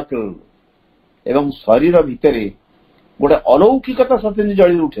miracle एवं शरीर भितर गोटे अलौकिकता सत्य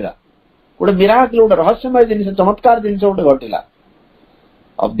जड़ी उठिला गोटे मिराकल गोटे रहस्यमय जिन चमत्कार जिन गोटे घटिला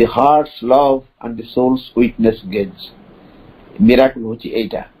of the hearts love and the souls witness gauge miracle होची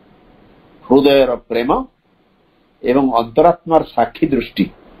एटा हृदय प्रेम एवं अंतरात्मार साक्षी दृष्टि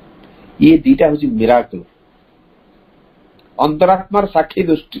ये दीटा होची मिराकल अंतरात्मार साक्षी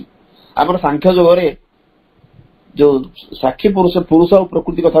दृष्टि आमर सांख्य जोगरे जो साक्षी पुरुष पुरुष और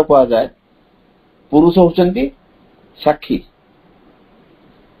प्रकृति कथा कहा जाए पुरुष होचंती साक्षी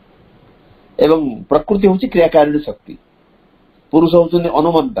एवं प्रकृति होची क्रियाकारिणी शक्ति पुरुष होचंती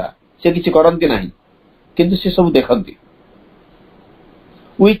अनुमंता से किछि करंती नाही किंतु से सब देखंती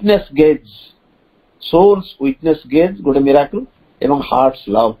witness gauge souls witness gauge गोटे मिराकल एवं हार्ट्स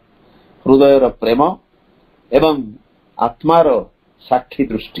लव हृदय प्रेम एवं आत्मार साक्षी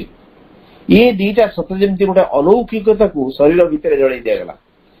दृष्टि ये दीटा सत जमी गोटे अलौकिकता को शरीर भितर जड़े दिगला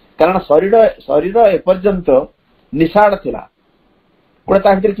कारण शरीर एपर्यंत निषाड़ थिला गोटे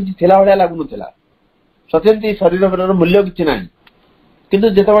ता भीतर किछि थिला भलिया लागु नथिला सत्यंती शरीर मूल्य किछि नाही किंतु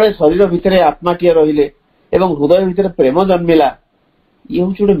जेतेबेले शरीर भितर आत्मा टिए रहिले एवं हृदय भितर प्रेम जन्मिला ये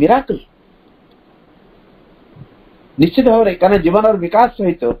हूँ गोटे मिराकल निश्चित भाव में कारण जीवन और विकास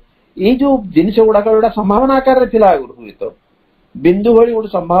सहित ये जो जिनस गुड़ाक गोटा संभावना आकार हुए तो बिंदु भली गोटे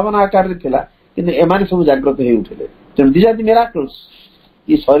संभावना आकार किंतु एमाने सब जागृत हो उठिले तेणु दिस आर द मिराकल्स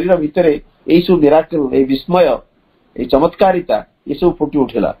ये शरीर भितर यही सब मिराकल ये विस्मय ये चमत्कारिता ये सब फुटी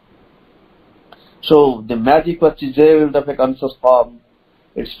उठिला so the magic was चिजेल्ड of a conscious form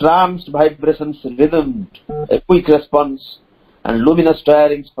it's ट्रांस्ड vibrations rhythm a quick response and luminous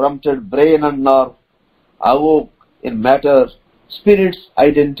stirrings prompted brain and nerve, awoke in matter, spirit's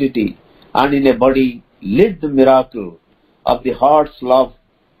identity, and in a body lit the miracle of the heart's love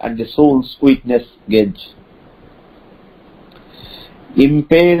and the soul's witness gauge.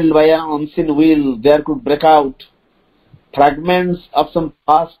 Impelled by an unseen will, there could break out fragments of some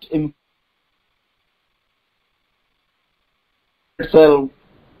past itself,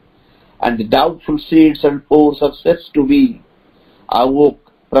 and the doubtful seeds and pores of sets to be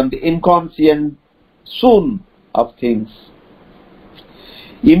awoke from the inconscient soul of things.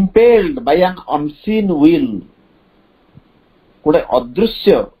 Impelled by an unseen will, गोटे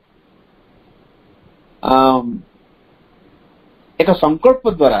अदृश्य एक संकल्प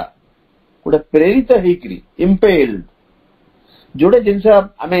द्वारा गोटे प्रेरित होकरी impelled जोड़े जिनस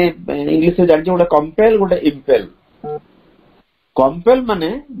आम English में जान गोटे कंपेल गोटे इम्पेल कंपेल माने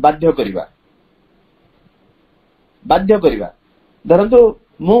बाध्य करवा धरतु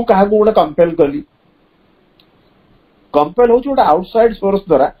मु क्या गोटे कंपेल कली कंपेल हूँ गोटे आउटसाइड सोर्स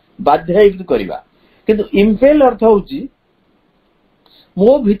द्वारा बाध्य करवा किंतु इम्पेल अर्थ हूँ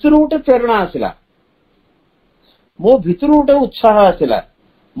मो भितर गोटे प्रेरणा आसला मो भितर गोटे उत्साह आसला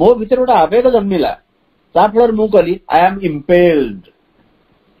मो भितर गोटे आवेग जन्मिला फल मु कली आई एम इम्पेल्ड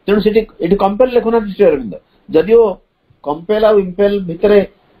तेणु से कंपेल लिखुना श्री अरविंद जदिओ कंपेल आ इम्पेल भितर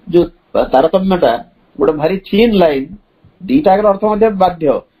जो तारतम्यटा गोटे भारी थीन लाइन दीटा अर्थ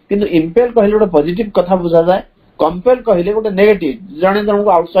बाध्य किंतु इम्पेल कहले गोटे पॉजिटिव कथा बुझा जाए कंपेल कहले गोटे नेगेटिव जने जन को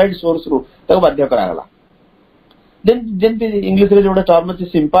आउटसाइड सोर्स रु बाध्य करागला जमी इंग्लिश रे जो टर्म अच्छे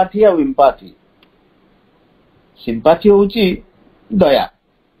सिंपाथी और इम्पाथी सिंपाथी हूँ दया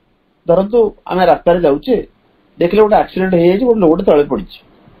धरतु आम रास्तार जाऊे देखले गोटे एक्सीडेंट हो गोटे लोक तले पड़ी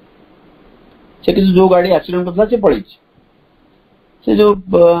जो गाड़ी एक्सीडेंट करता से पड़ी से जो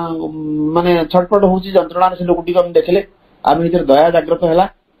माने छटपट हूँ जंत्रणा से लोकटी को देखले आम भर दया जागृत है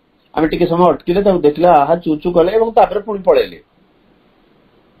आम टे समय अटकिले देखले आहा चूचू कले पुणी पलैले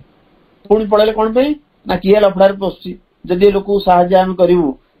कौन पे ना किए लफड़ार पशुची जदि लोक साहय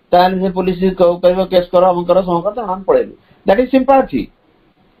करूँ ताले पुलिस कह केस कर अमकर समकर पलैलु दैट इज सिंपाथी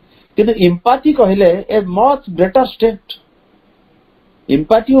किंतु इम्पाथी कहले ए मच ग्रेटर स्टेट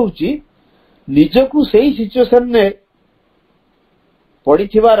इम्पाथी हूँ निजकू से सिचुएशन ने पड़ी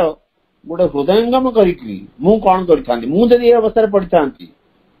गोटे हृदयंगम करी मु कौन करी अवस्था पड़ी था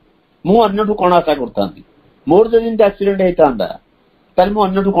मुझू कौन आशा करता मोर जब एक्सीडेंट होता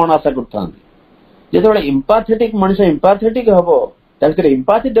मुझू कौन आशा करता जो इम्पाथेटिक मनीष इम्पाथेटिक हम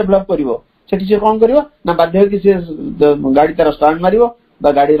इम्पाथी डेभलप कर कौन कर बाध्य गाड़ी तार स्टांड मार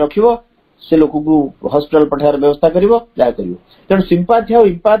गाड़ी रख से लोक को हॉस्पिटल पठार व्यवस्था कर तेणु सिंपाथी और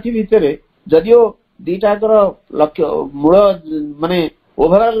इम्पाथी भितर जदिओ दीटाकर लक्ष्य मूल माने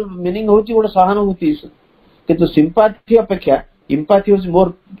ओवरऑल मीनिंग हूँ गोटे सहानुभूति किंतु सिंपाथी अपेक्षा इम्पाथी हूँ मोर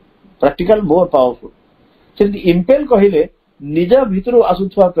प्रैक्टिकल मोर पावरफुल से इम्पेल कहले निज भितर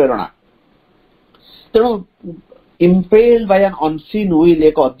आसुवा प्रेरणा तेणु impelled by an unseen will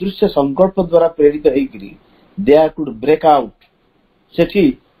एक अदृश्य संकल्प द्वारा प्रेरित होकरी दे कुड ब्रेक आउट सेठी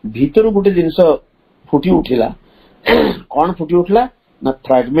भीतर गोटे जिनस फुटी उठिला कौन फुटी उठला ना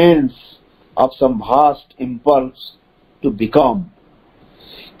fragments of some vast impulse to become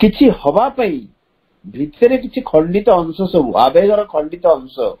किछि हवा पई भितर किछि खंडित अंश सब आवेगर खंडित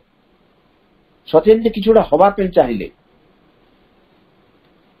अंश सत्येन किछि गोटे हवा पई चाहिए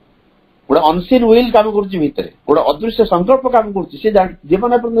गोटे अनसीन विल काम करुच्ची भितर गोटे अदृश्य संकल्प काम करुच्ची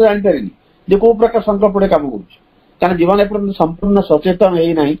जीवन एपर्यंत जापारे जे कौ प्रकार संकल्प काम करुच्ची जीवन एपर्यंत संपूर्ण सचेतन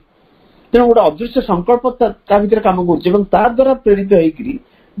है तेणु गोटे अदृश्य संकल्प भीतर काम करा प्रेरित होकरी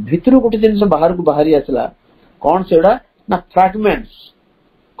भितर गोटे जिन बाहर को बाहरी आसला कौन से ना फ्रैगमेंट्स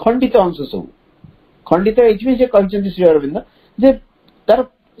खंडित अंश सब खंडित ये कहते श्री अरविंद जे तार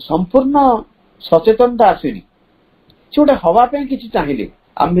संपूर्ण सचेतनता आसनी से गोटे हवाई किसी चाहिए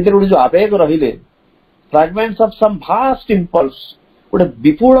आम भर गोटे जो आवेग रहिले fragments of some vast impulse गोटे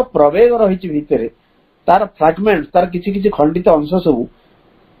विपुल प्रवेग रही भितर तार फ्रैगमेंट तार किसी किसी खंडित अंश सब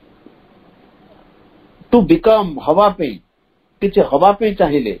टू बिकम हवाई किसी हवाई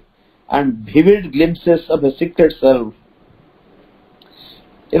चाहिए and vivid glimpses of a secret self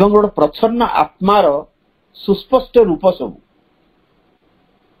एवं गोटे प्रच्छन्न आत्मार सुस्पष्ट रूप सब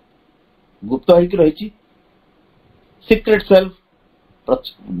गुप्त होकर रही सीक्रेट सेल्फ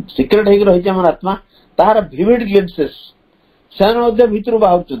सीक्रेट होकर रही आम आत्मा तार विविड ग्लिम्पसेस से भितर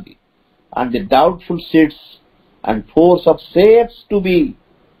बाहर and the doubtful seeds and force of shapes to be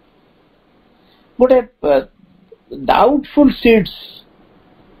गोटे डाउटफुल सीड्स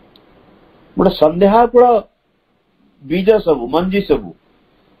गोटे संदेहाकूल बीज सब मंजी सब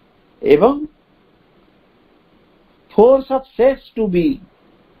एवं force of sex to be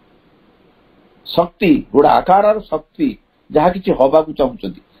शक्ति गोटे आकार शक्ति जहा किसी हवा को चाहते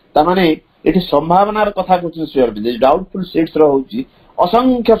ताने ये संभावनार कथा कहते डाउटफुल सीड्स रोचे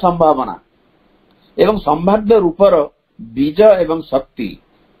असंख्य संभावना एवं संभाव्य रूपर बीज एवं शक्ति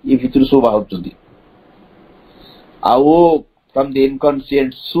ये भितर सब बाहर आओ from the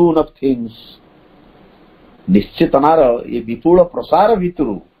inconscient soon of things निश्चेतनार ये विपुल प्रसार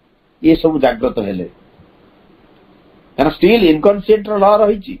भितर ये सब जागृत हेले स्टिल इनकॉन्शियंट लॉ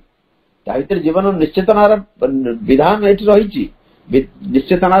रही जीवन निश्चेतनार विधान ये रही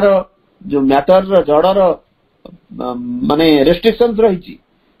निश्चेतनार जो मैटर जड़र माने रेस्ट्रिक्शंस रही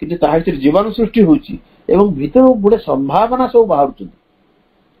कि जीवन सृष्टि होची एवं भितर गोटे संभावना सब बाहर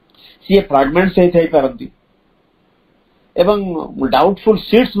सी फ्रागमेंट्स होई पारंती एवं डाउटफुल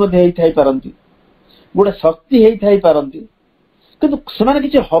सीड्स मध्ये होई पारंती गोटे शक्ति होई पारंती किंतु सेमाने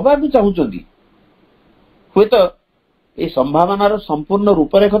किछि हबा को चाहुचंदी हुए तो ये संभावनार संपूर्ण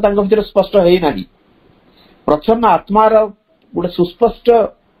रूपरेख तांको भितर स्पष्ट हेई नाही प्रच्छन्न आत्मार गोटे सुस्पष्ट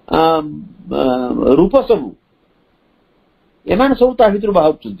रूप सबू एमान सब ता भितर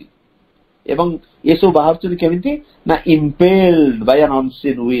बाहर एवं ये सब बाहर केमिति ना impelled by an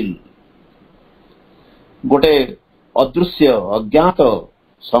unseen will गोटे अदृश्य अज्ञात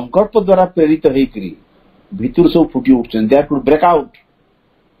संकल्प द्वारा प्रेरित होकर भितर सब फुटी उठुछन they are to break out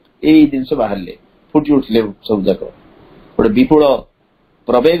ए जिनस बाहरले फुटी उठले सब जाक गोटे विपुल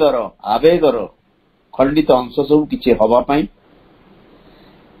प्रवेगर आवेगर खंडित अंश सब किछि हवा पाई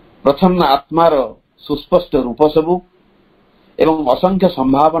प्रथम आत्मार सुस्पष्ट रूप सबू एवं असंख्य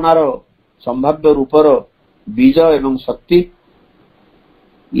संभावनार संभाव्य रूपर बीज एवं शक्ति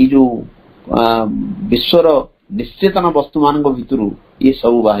ये जो विश्वर निश्चेतन वस्तु मान भितर ये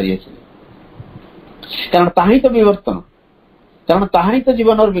सब बाहरी आसे कारण ताही तो विवर्तन कारण ताही तो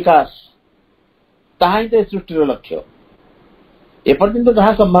जीवन और विकास ताही तो सृष्टि लक्ष्य एपर्यंत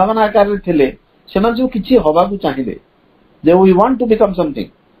जहाँ संभावना आकार थे से किसी हवा को चाहिए जे we want to become something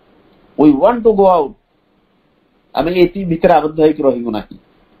we want to go out आम ये भितर आबद्ध होकर रही ना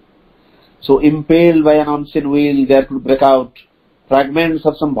सो impelled by an unseen will they are to break out fragments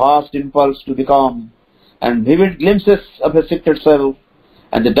of some vast impulse to become and vivid glimpses of a secret self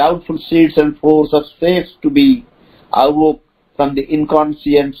and the doubtful seeds and force of faith to be awoke from the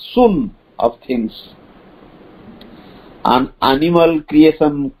inconscient soon of things. An animal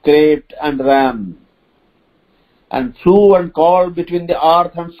creation crept and ran and flew and called between the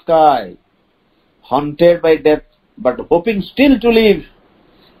earth and sky, haunted by death but hoping still to live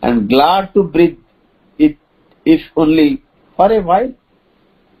and glad to breathe it if only for a while.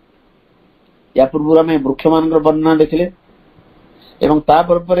 या पूर्व में वृक्ष मान वर्णना देखले एवं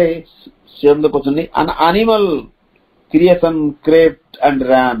तापर परे स्वयं कहते an animal creation crept and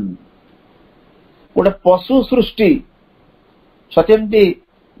ran गोटे पशु सृष्टि सत्यमती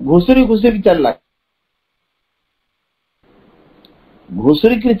घुसुरी घुसुरी चलला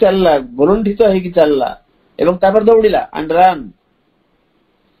घुसुरी चलला वरुंठित होगी चलला एवं तापर दौड़िला and ran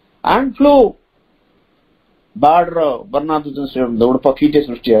and flew बाढ़ वर्णना दौड़ पक्षी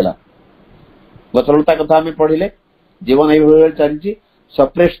सृष्टि है गतलता कथा आम पढ़िले जीवन ये चलती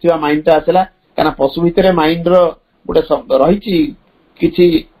सप्रेस थी माइंड टा आसला क्या पशु भितर माइंड रोटे रही किसी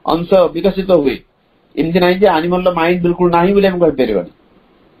अंश विकसित हुए एमती ना आनिमल माइंड बिल्कुल ना बोले कहीपर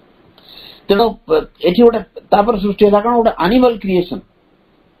तेणु ये गोटे सृष्टि है कौन गोटे animal creation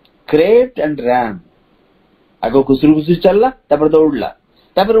crept and ran आग घुसुरी घुसुरी चलला दौड़ला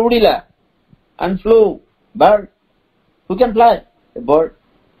उड़ीला and flow bird who can fly a bird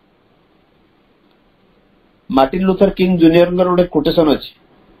Martin Luther King Jr. गोटे कोटेशन अच्छी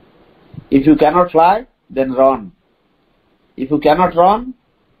if you cannot fly then run if you cannot run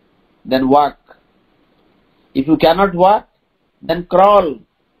then walk if you cannot walk then crawl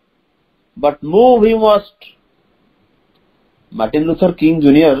but move you must Martin Luther King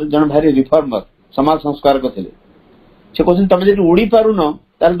Jr. जन भारी reformer समाज संस्कार करते से कहते तुम जो उड़ी पारुन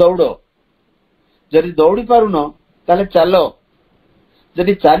ताल दौड़ जदि दौड़ी पारुन ताले चलो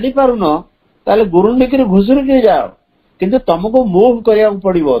जदि चली पारुन ताले गुरुंडी घुसुरी जाओ किंतु तुमको मूव करिया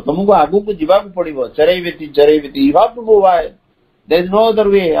पड़िबो तुमको आगु को जीवा पड़िबो चरैबेती यू हैव टू मूव आए there is no other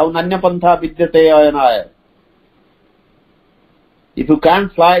way औ नान्य पंथा विद्यते अयनाय if you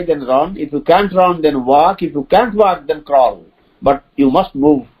can't fly then run if you can't run then walk if you can't walk then crawl but you must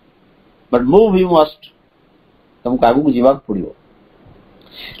move but move you must तुमको आगु को जीवा पड़िबो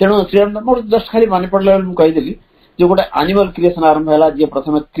तेणु Shriram more just खाली मन पड़े कहीदेली जो गोटे आनिमल क्रिएशन आरंभ है जी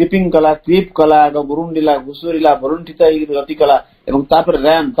प्रथम क्रीपिंग कला क्रीप कला गुरुंडिला घुसुरीला भरुंठित गति कला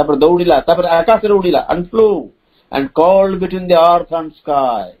रैन दौड़िला आकाश रे उड़िला and flu and called between the earth and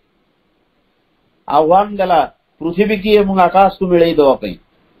sky आह्वान गला पृथ्वी की एवं आकाश को मिलई दवाई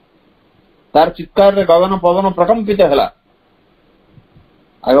तार चित्कार रे गगन पवन प्रकंपित है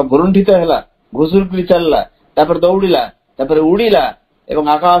आग घुरुंठित है घुसुरी चलला दौड़ा उड़ीला एवं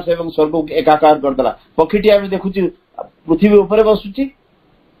आकाश एवं स्वर्ग को एकाकार करदेला पक्षी आम देखु पृथ्वी उपरे बसुची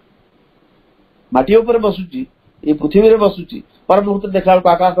माटी उपरे बसुची ये पृथ्वी रे बसुची पर मुहूर्त देखा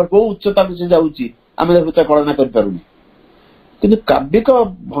आकाश पर कौ उच्चता से जाऊँगी आम देखते कल्पना करूँ किंतु काव्यिक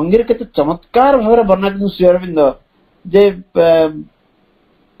भंगी के चमत्कार भाव वर्णा श्री अरविंद जे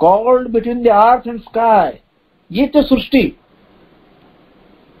called between the earth and sky ये तो सृष्टि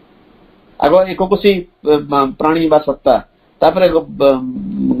आग एक कोशी प्राणी बा सत्ता तापर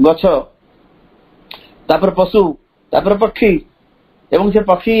गछ तापर पशु तापर पक्षी एवं से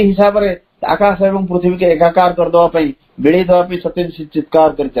पक्षी हिसाब रे आकाश एवं पृथ्वी के एकाकार कर दवा पई मिलई दवा पई सत्य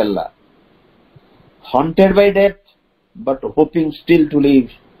चित्कार कर चलला haunted bye death but hopping still to live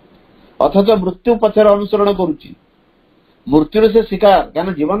अथच मृत्यु पछर अनुसरण करुची मृत्यु से शिकार क्या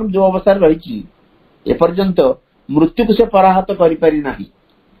जीवन जो अवस्था रही एपर्यंत मृत्यु को से पराहत करि नाही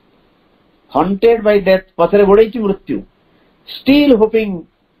हॉन्टेड बाय डेथ पछरे गोड़े मृत्यु still hopping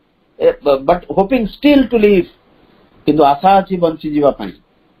but hopping still to live किंतु आशा अच्छी बंची जीवा पाई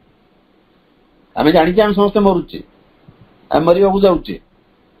आम जानी आम समस्त मरुचे आम मरिया जाऊे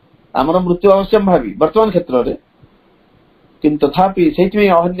आमर मृत्यु अवश्य भावी वर्तमान क्षेत्र में किंतु तथापि से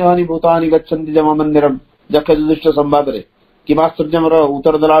अहन्यहानि भूतानि गच्छन्ति जम मंदिरम जक्ष युधिष्ठिर संवाद रे कि आश्चर्य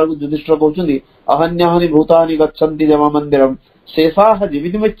उत्तर दला युधिष्ठिर कहते अहन्यहानि भूतानि गच्छन्ति जम मंदिरम शेषाः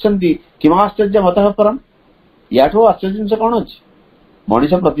जीवितुमिच्छन्ति किमाश्चर्य मतः परम याठू आश्चर्य जिनस कौन अच्छी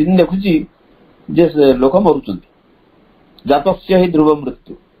मनीष प्रतिदिन देखुची जे लोक मरुचंती जातस्य ही ध्रुव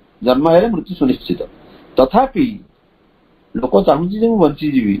मृत्यु जन्म है मृत्यु सुनिश्चित तथापि लोक चाहूँ जे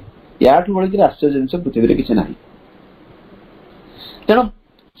बंची जीवी याठू बड़ी आश्चर्य जिनस पृथ्वी किसी ना तेणु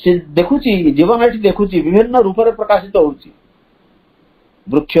से देखुची जीवन एटी देखुची विभिन्न रूप से प्रकाशित होउची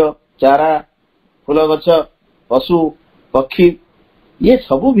वृक्ष चारा फूल गछ पशु पक्षी ये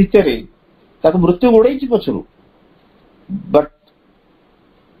सबू भितरे ताको मृत्यु गोड़े पछरू but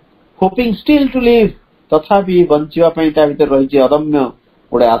hopping still to live तथापि बंचिवा भीतर रही अदम्य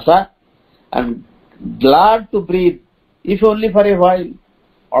गोटे आशा and glad to breathe if only for a while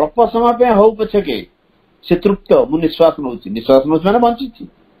अल्प समय हो पछके से तृप्त मु निश्वास निश्वास मैंने बंची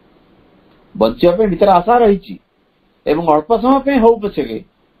बंचा भीतर आशा रही एवं अल्प समय हो पछके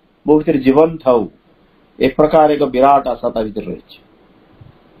मो भीतर जीवन थाऊ एक प्रकार एक विराट आशा ता भीतर रही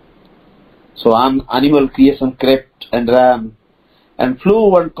so animal creation crept and ran and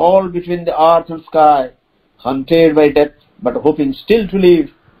flew and called between the earth and sky hunted by death but hoping still to live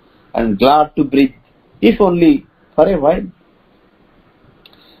and glad to breathe if only for a while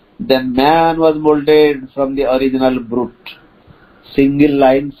then man was molded from the original brute single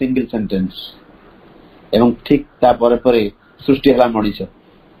line single sentence एवं ठीक ता परे परे सृष्टि हला Manish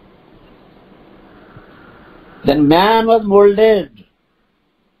then man was molded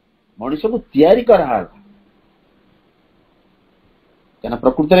Manish को तैयारी करा क्या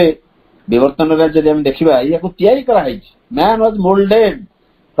प्रकृति रे विवर्तन जब हम देखा या तैयारी कराई man was moulded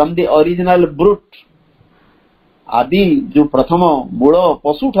from the original brute आदि जो प्रथम मूल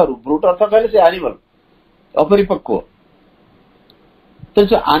पशु ठारू ब्रूट अर्थ कहले से एनिमल अपरिपक्व तो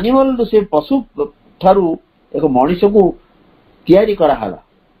से एनिमल से पशु ठारू एक मनीष को तैयारी कराला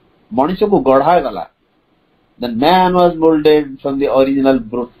मनीष को गढ़ा गला then man was moulded from the original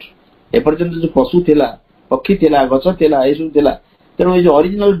brute एपर्यंत जो पशु थिला पक्षी थिला गछ थिला ए सब थिला तेणु ये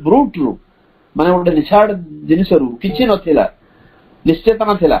ओरिजिनल ब्रूट रु माने गोटे निछाड़ जिनिस रु किछि नथिला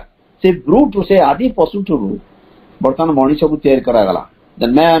निश्चेतना थिला से ब्रूट से आदि पशु ठु वर्तमान मनीष को तैयारी करा गला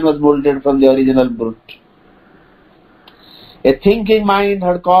then man was moulded from the original brute a thinking mind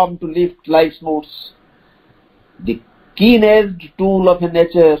had come to lift lives moods the keen edged tool of a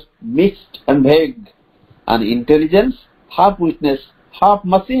nature mixed and vague an intelligence half witness half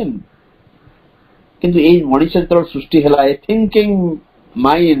machine किंतु ये मनीष जो सृष्टि है a thinking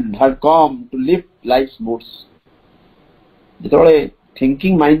mind had come to lift lives moods जितबळे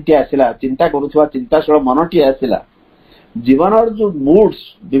thinking mind T आसिला चिंता करूथवा चिंताशील मन T आसिला जीवन और जो moods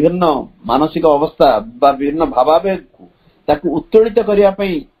विभिन्न मानसिक अवस्था बा विभिन्न भावावेग ताकू उत्तोलित करिया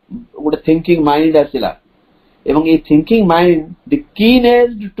पई गोटे थिंकिंग माइंड आसिला एवं ये थिंकिंग माइंड द कीन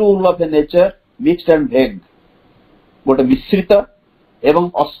aged tool of A nature mixed and वेग गोटे मिश्रित एवं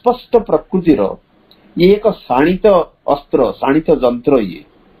अस्पष्ट प्रकृतिर ये एक शाणित अस्त्र शाणित जंत्र ये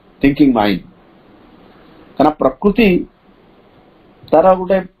थिंकिंग माइंड क्या प्रकृति तार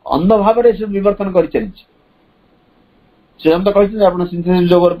गोटे अंध भाव से विवर्तन कर चली स्वयं तो कहते आप सिंथेसिस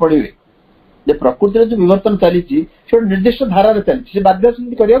जोगर पढ़े प्रकृति जो विवर्तन चली निर्दिष्ट धारा चली बाध्य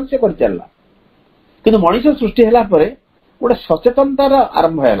से कर चलला किंतु मनीष सृष्टि है गोटे सचेतनतार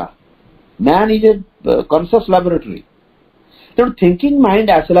आरंभ है। Man is a conscious laboratory. तेणु थिंकिंग माइंड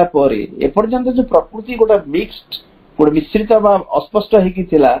आसला एपर्यंत जो प्रकृति गोटे मिक्स्ड गोटे मिश्रित बा अस्पष्ट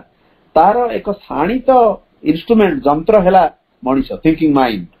होता तार एक शाणित इंस्ट्रूमेंट जंत्र है Manish thinking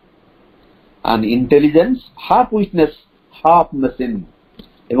mind and intelligence half witness half machine.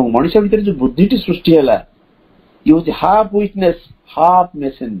 एवं मनीष भीतर जो बुद्धि सृष्टि है ये हूँ हाफ विटनेस हाफ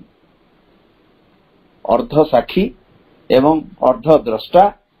मशीन, अर्ध साक्षी एवं अर्ध द्रष्टा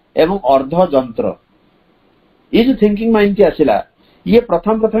एवं अर्ध जंत्र। ये जो थिंकिंग माइंड की आसला ये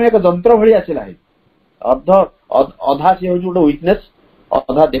प्रथम एक जंत्र भली आसला है। अर्ध अधा से हूँ गोटे विटनेस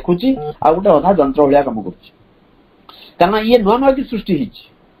अधा देखुची आ गोटे अधा जंत्र भाया कम कर ये नुआ नुआ की सृष्टि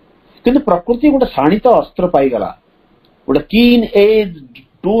किंतु प्रकृति गोटे शाणित अस्त्र पाईगला गोटे कीन एज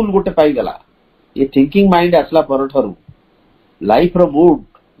टूल गोटे पाईगला। ये थिंकिंग माइंड आसला पर लाइफ रो मूड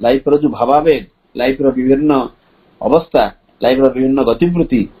लाइफ रो जो भावावेग लाइफ रो विभिन्न अवस्था लाइफ रो विभिन्न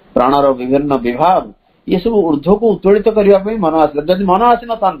गतिवृत्ति प्राण रो विभिन्न विभाग ये सब ऊर्ध्व को उत्तोलित करने मन आसला। जब मन आसी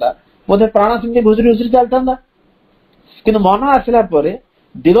न था बोधे प्राण सेमती घुसरी घुसरी चलता किंतु मन आसला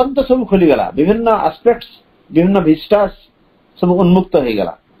दिगंत सब खोलीगला विभिन्न आस्पेक्ट्स विभिन्न विस्टास सब उन्मुक्त हो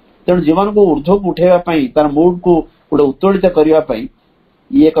गला। तेणु जीवन को ऊर्ध्व को उठेवाई तार मूड को गोटे उत्तोलित करने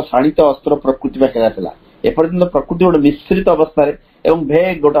ये एक शाणित अस्त्र प्रकृति पाखे आसला। एपर्यंत प्रकृति गोटे मिश्रित अवस्था एवं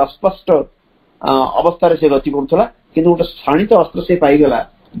भेग गोटे अस्पष्ट अवस्था से गति करुला किंतु गोटे शाणित अस्त्र से पाईगला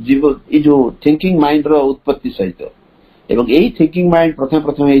जीव ये जो थिंकिंग माइंड रो उत्पत्ति सहित। एवं यही थिंकिंग माइंड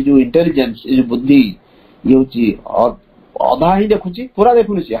प्रथम ये जो इंटेलिजेंस ये जो बुद्धि ये हूँ अधा ही देखुची पूरा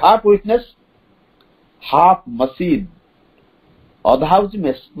देखुनी सी हाफ विटनेस हाफ मशीन। अधा हूँ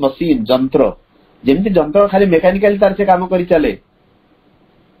मशीन जंत्र जमी जंत्र खाली मेकानिकल तार से काम करी चले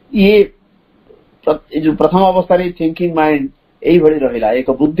ये जो प्रथम अवस्था थिंकिंग माइंड यही भली रहिला एक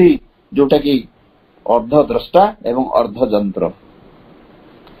बुद्धि जोटा कि अर्ध द्रष्टा एवं अर्ध जंत्र।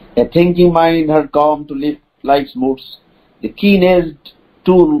 A thinking mind had come to live life's moods, the keen-edged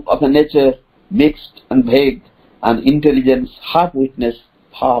tool of a nature mixed and vague, and intelligence half witness,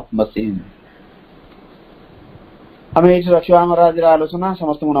 half machine. हमें इस रक्षा महाराज आलोचना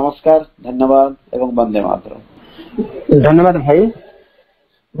समस्त को नमस्कार धन्यवाद एवं वंदे मातरम। धन्यवाद भाई,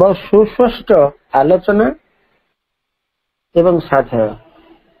 बहुत सुस्पष्ट आलोचना एवं साझा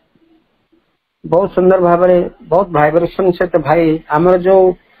बहुत सुंदर भाव बहुत भाइब्रेशन से। तो भाई आमर जो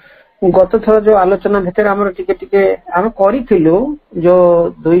गत थर जो आलोचना भितर आमर टिके टिके आम करिथिलु जो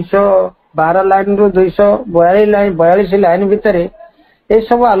 212 लाइन रु 242 लाइन भितर ए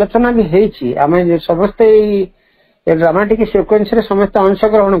सब आलोचना भी हेछि। आमे समस्त ए ड्रामाटिक सीक्वेंस रे समस्त अंश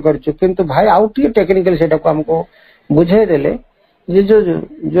ग्रहण करछु किंतु भाई आउ टी टेक्निकल सेटा को हमको बुझे देले जे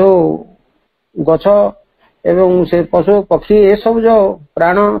जो गछ एवं से पशु पक्षी ए सब जो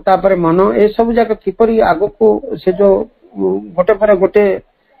प्राण तापर मन ए सब जाक किपरि आगो को से जो गोटे पर गोटे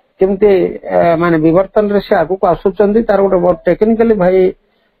केमते माने विवर्तन रे से आगो को आसुचंदी तार गोटे बहुत टेक्निकली भाई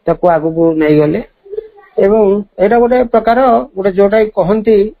ताको आगो को नै गले एवं एटा गोटे प्रकार गोटे जोटा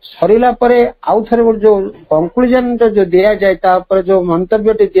कहंती सरीला परे आउ थरे जो कंक्लूजन जो दिया जाए ता पर जो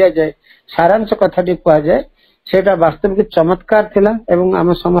मंतव्य दिया जाए सारांश कथाटी कहा जाए सेटा वास्तविक चमत्कार थिला एवं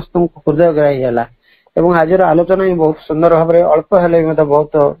आम समस्त हृदय ग्राही हला। एवं आज आलोचना भी बहुत सुंदर भाव अल्प हेले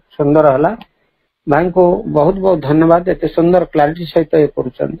बहुत सुंदर है। भाई को बहुत बहुत धन्यवाद एत सुंदर क्लारिटी सहित ये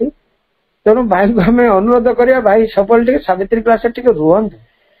करुँच। तेणु भाई को हमें अनुरोध करिया भाई सब सावित्री क्लास रुहतु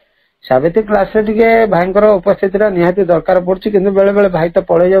सावित्री क्लास भाई उपस्थित निहाती दरकार पड़ुछि किंतु बेले बेले भाई तो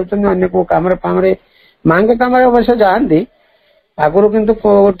पड़े जाउछन अन्य को काम माँ के काम अवश्य जाती आगुरी किंतु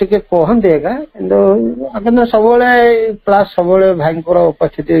टिके कहते एका किंतु सब क्लास सब भाई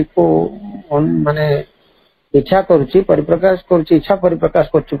उपस्थिति को माने इच्छा करुच्ची परिप्रकाश करुच्ची इच्छा परिप्रकाश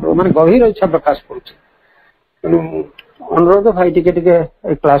करुच्ची माने गभीर इच्छा प्रकाश करुच्ची। अनुरोध भाई टिके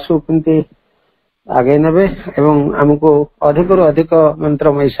टिके क्लास को केमती आगे नेबे एवं हमको अधिक रु अधिक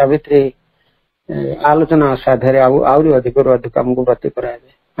मंत्रमयी सावित्री आलोचना साधे आहरी अधिक रु अधिक हमको गति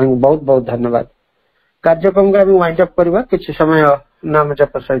कराइबे। बहुत बहुत धन्यवाद। कार्यक्रम को वाइंड अप करवा किसी समय नाम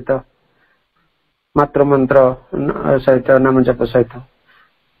जप सहित मात्र मंत्र सहित नाम जप सहित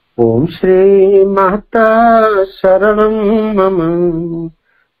ओम श्री माता शरणं मम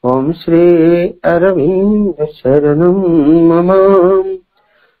ओम श्री अरविंद शरणं मम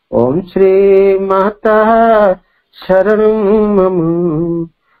ओम श्री माता शरणं मम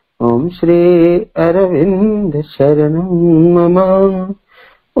ओम श्री अरविंद शरणं मम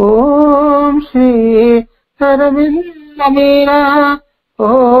ओम श्री अरविंद मेरा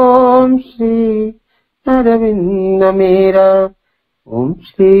ओम श्री अरविंद मेरा ओम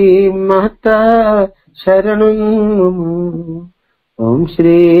श्री माता शरणं मम ओम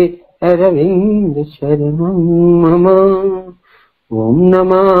श्री अरविंद शरणं मम। ओम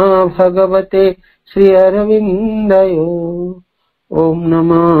नमः भगवते श्री अरविंदाय। ओम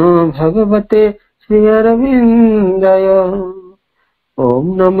नमः भगवते श्री अरविंदाय।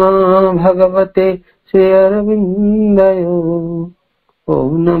 ओम नमः भगवते श्री अरविंदाय।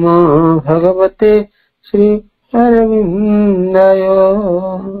 ओम नमः भगवते श्री अरविंदाय।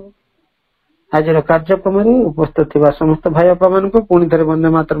 आज कार्यक्रम उपस्थित थिबा समस्त भाई बापा मान को पुणी थे वंदे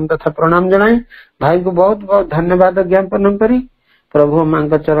मातरम तथा प्रणाम जनाए। भाई को बहुत बहुत धन्यवाद ज्ञापन करी प्रभु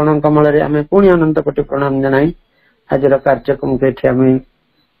मां चरण कमल आम पुणी अनंत कोटि प्रणाम जनाई आज कार्यक्रम को ये आम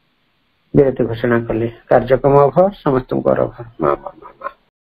विरति घोषणा कले। कार्यक्रम अभर समस्त माँ।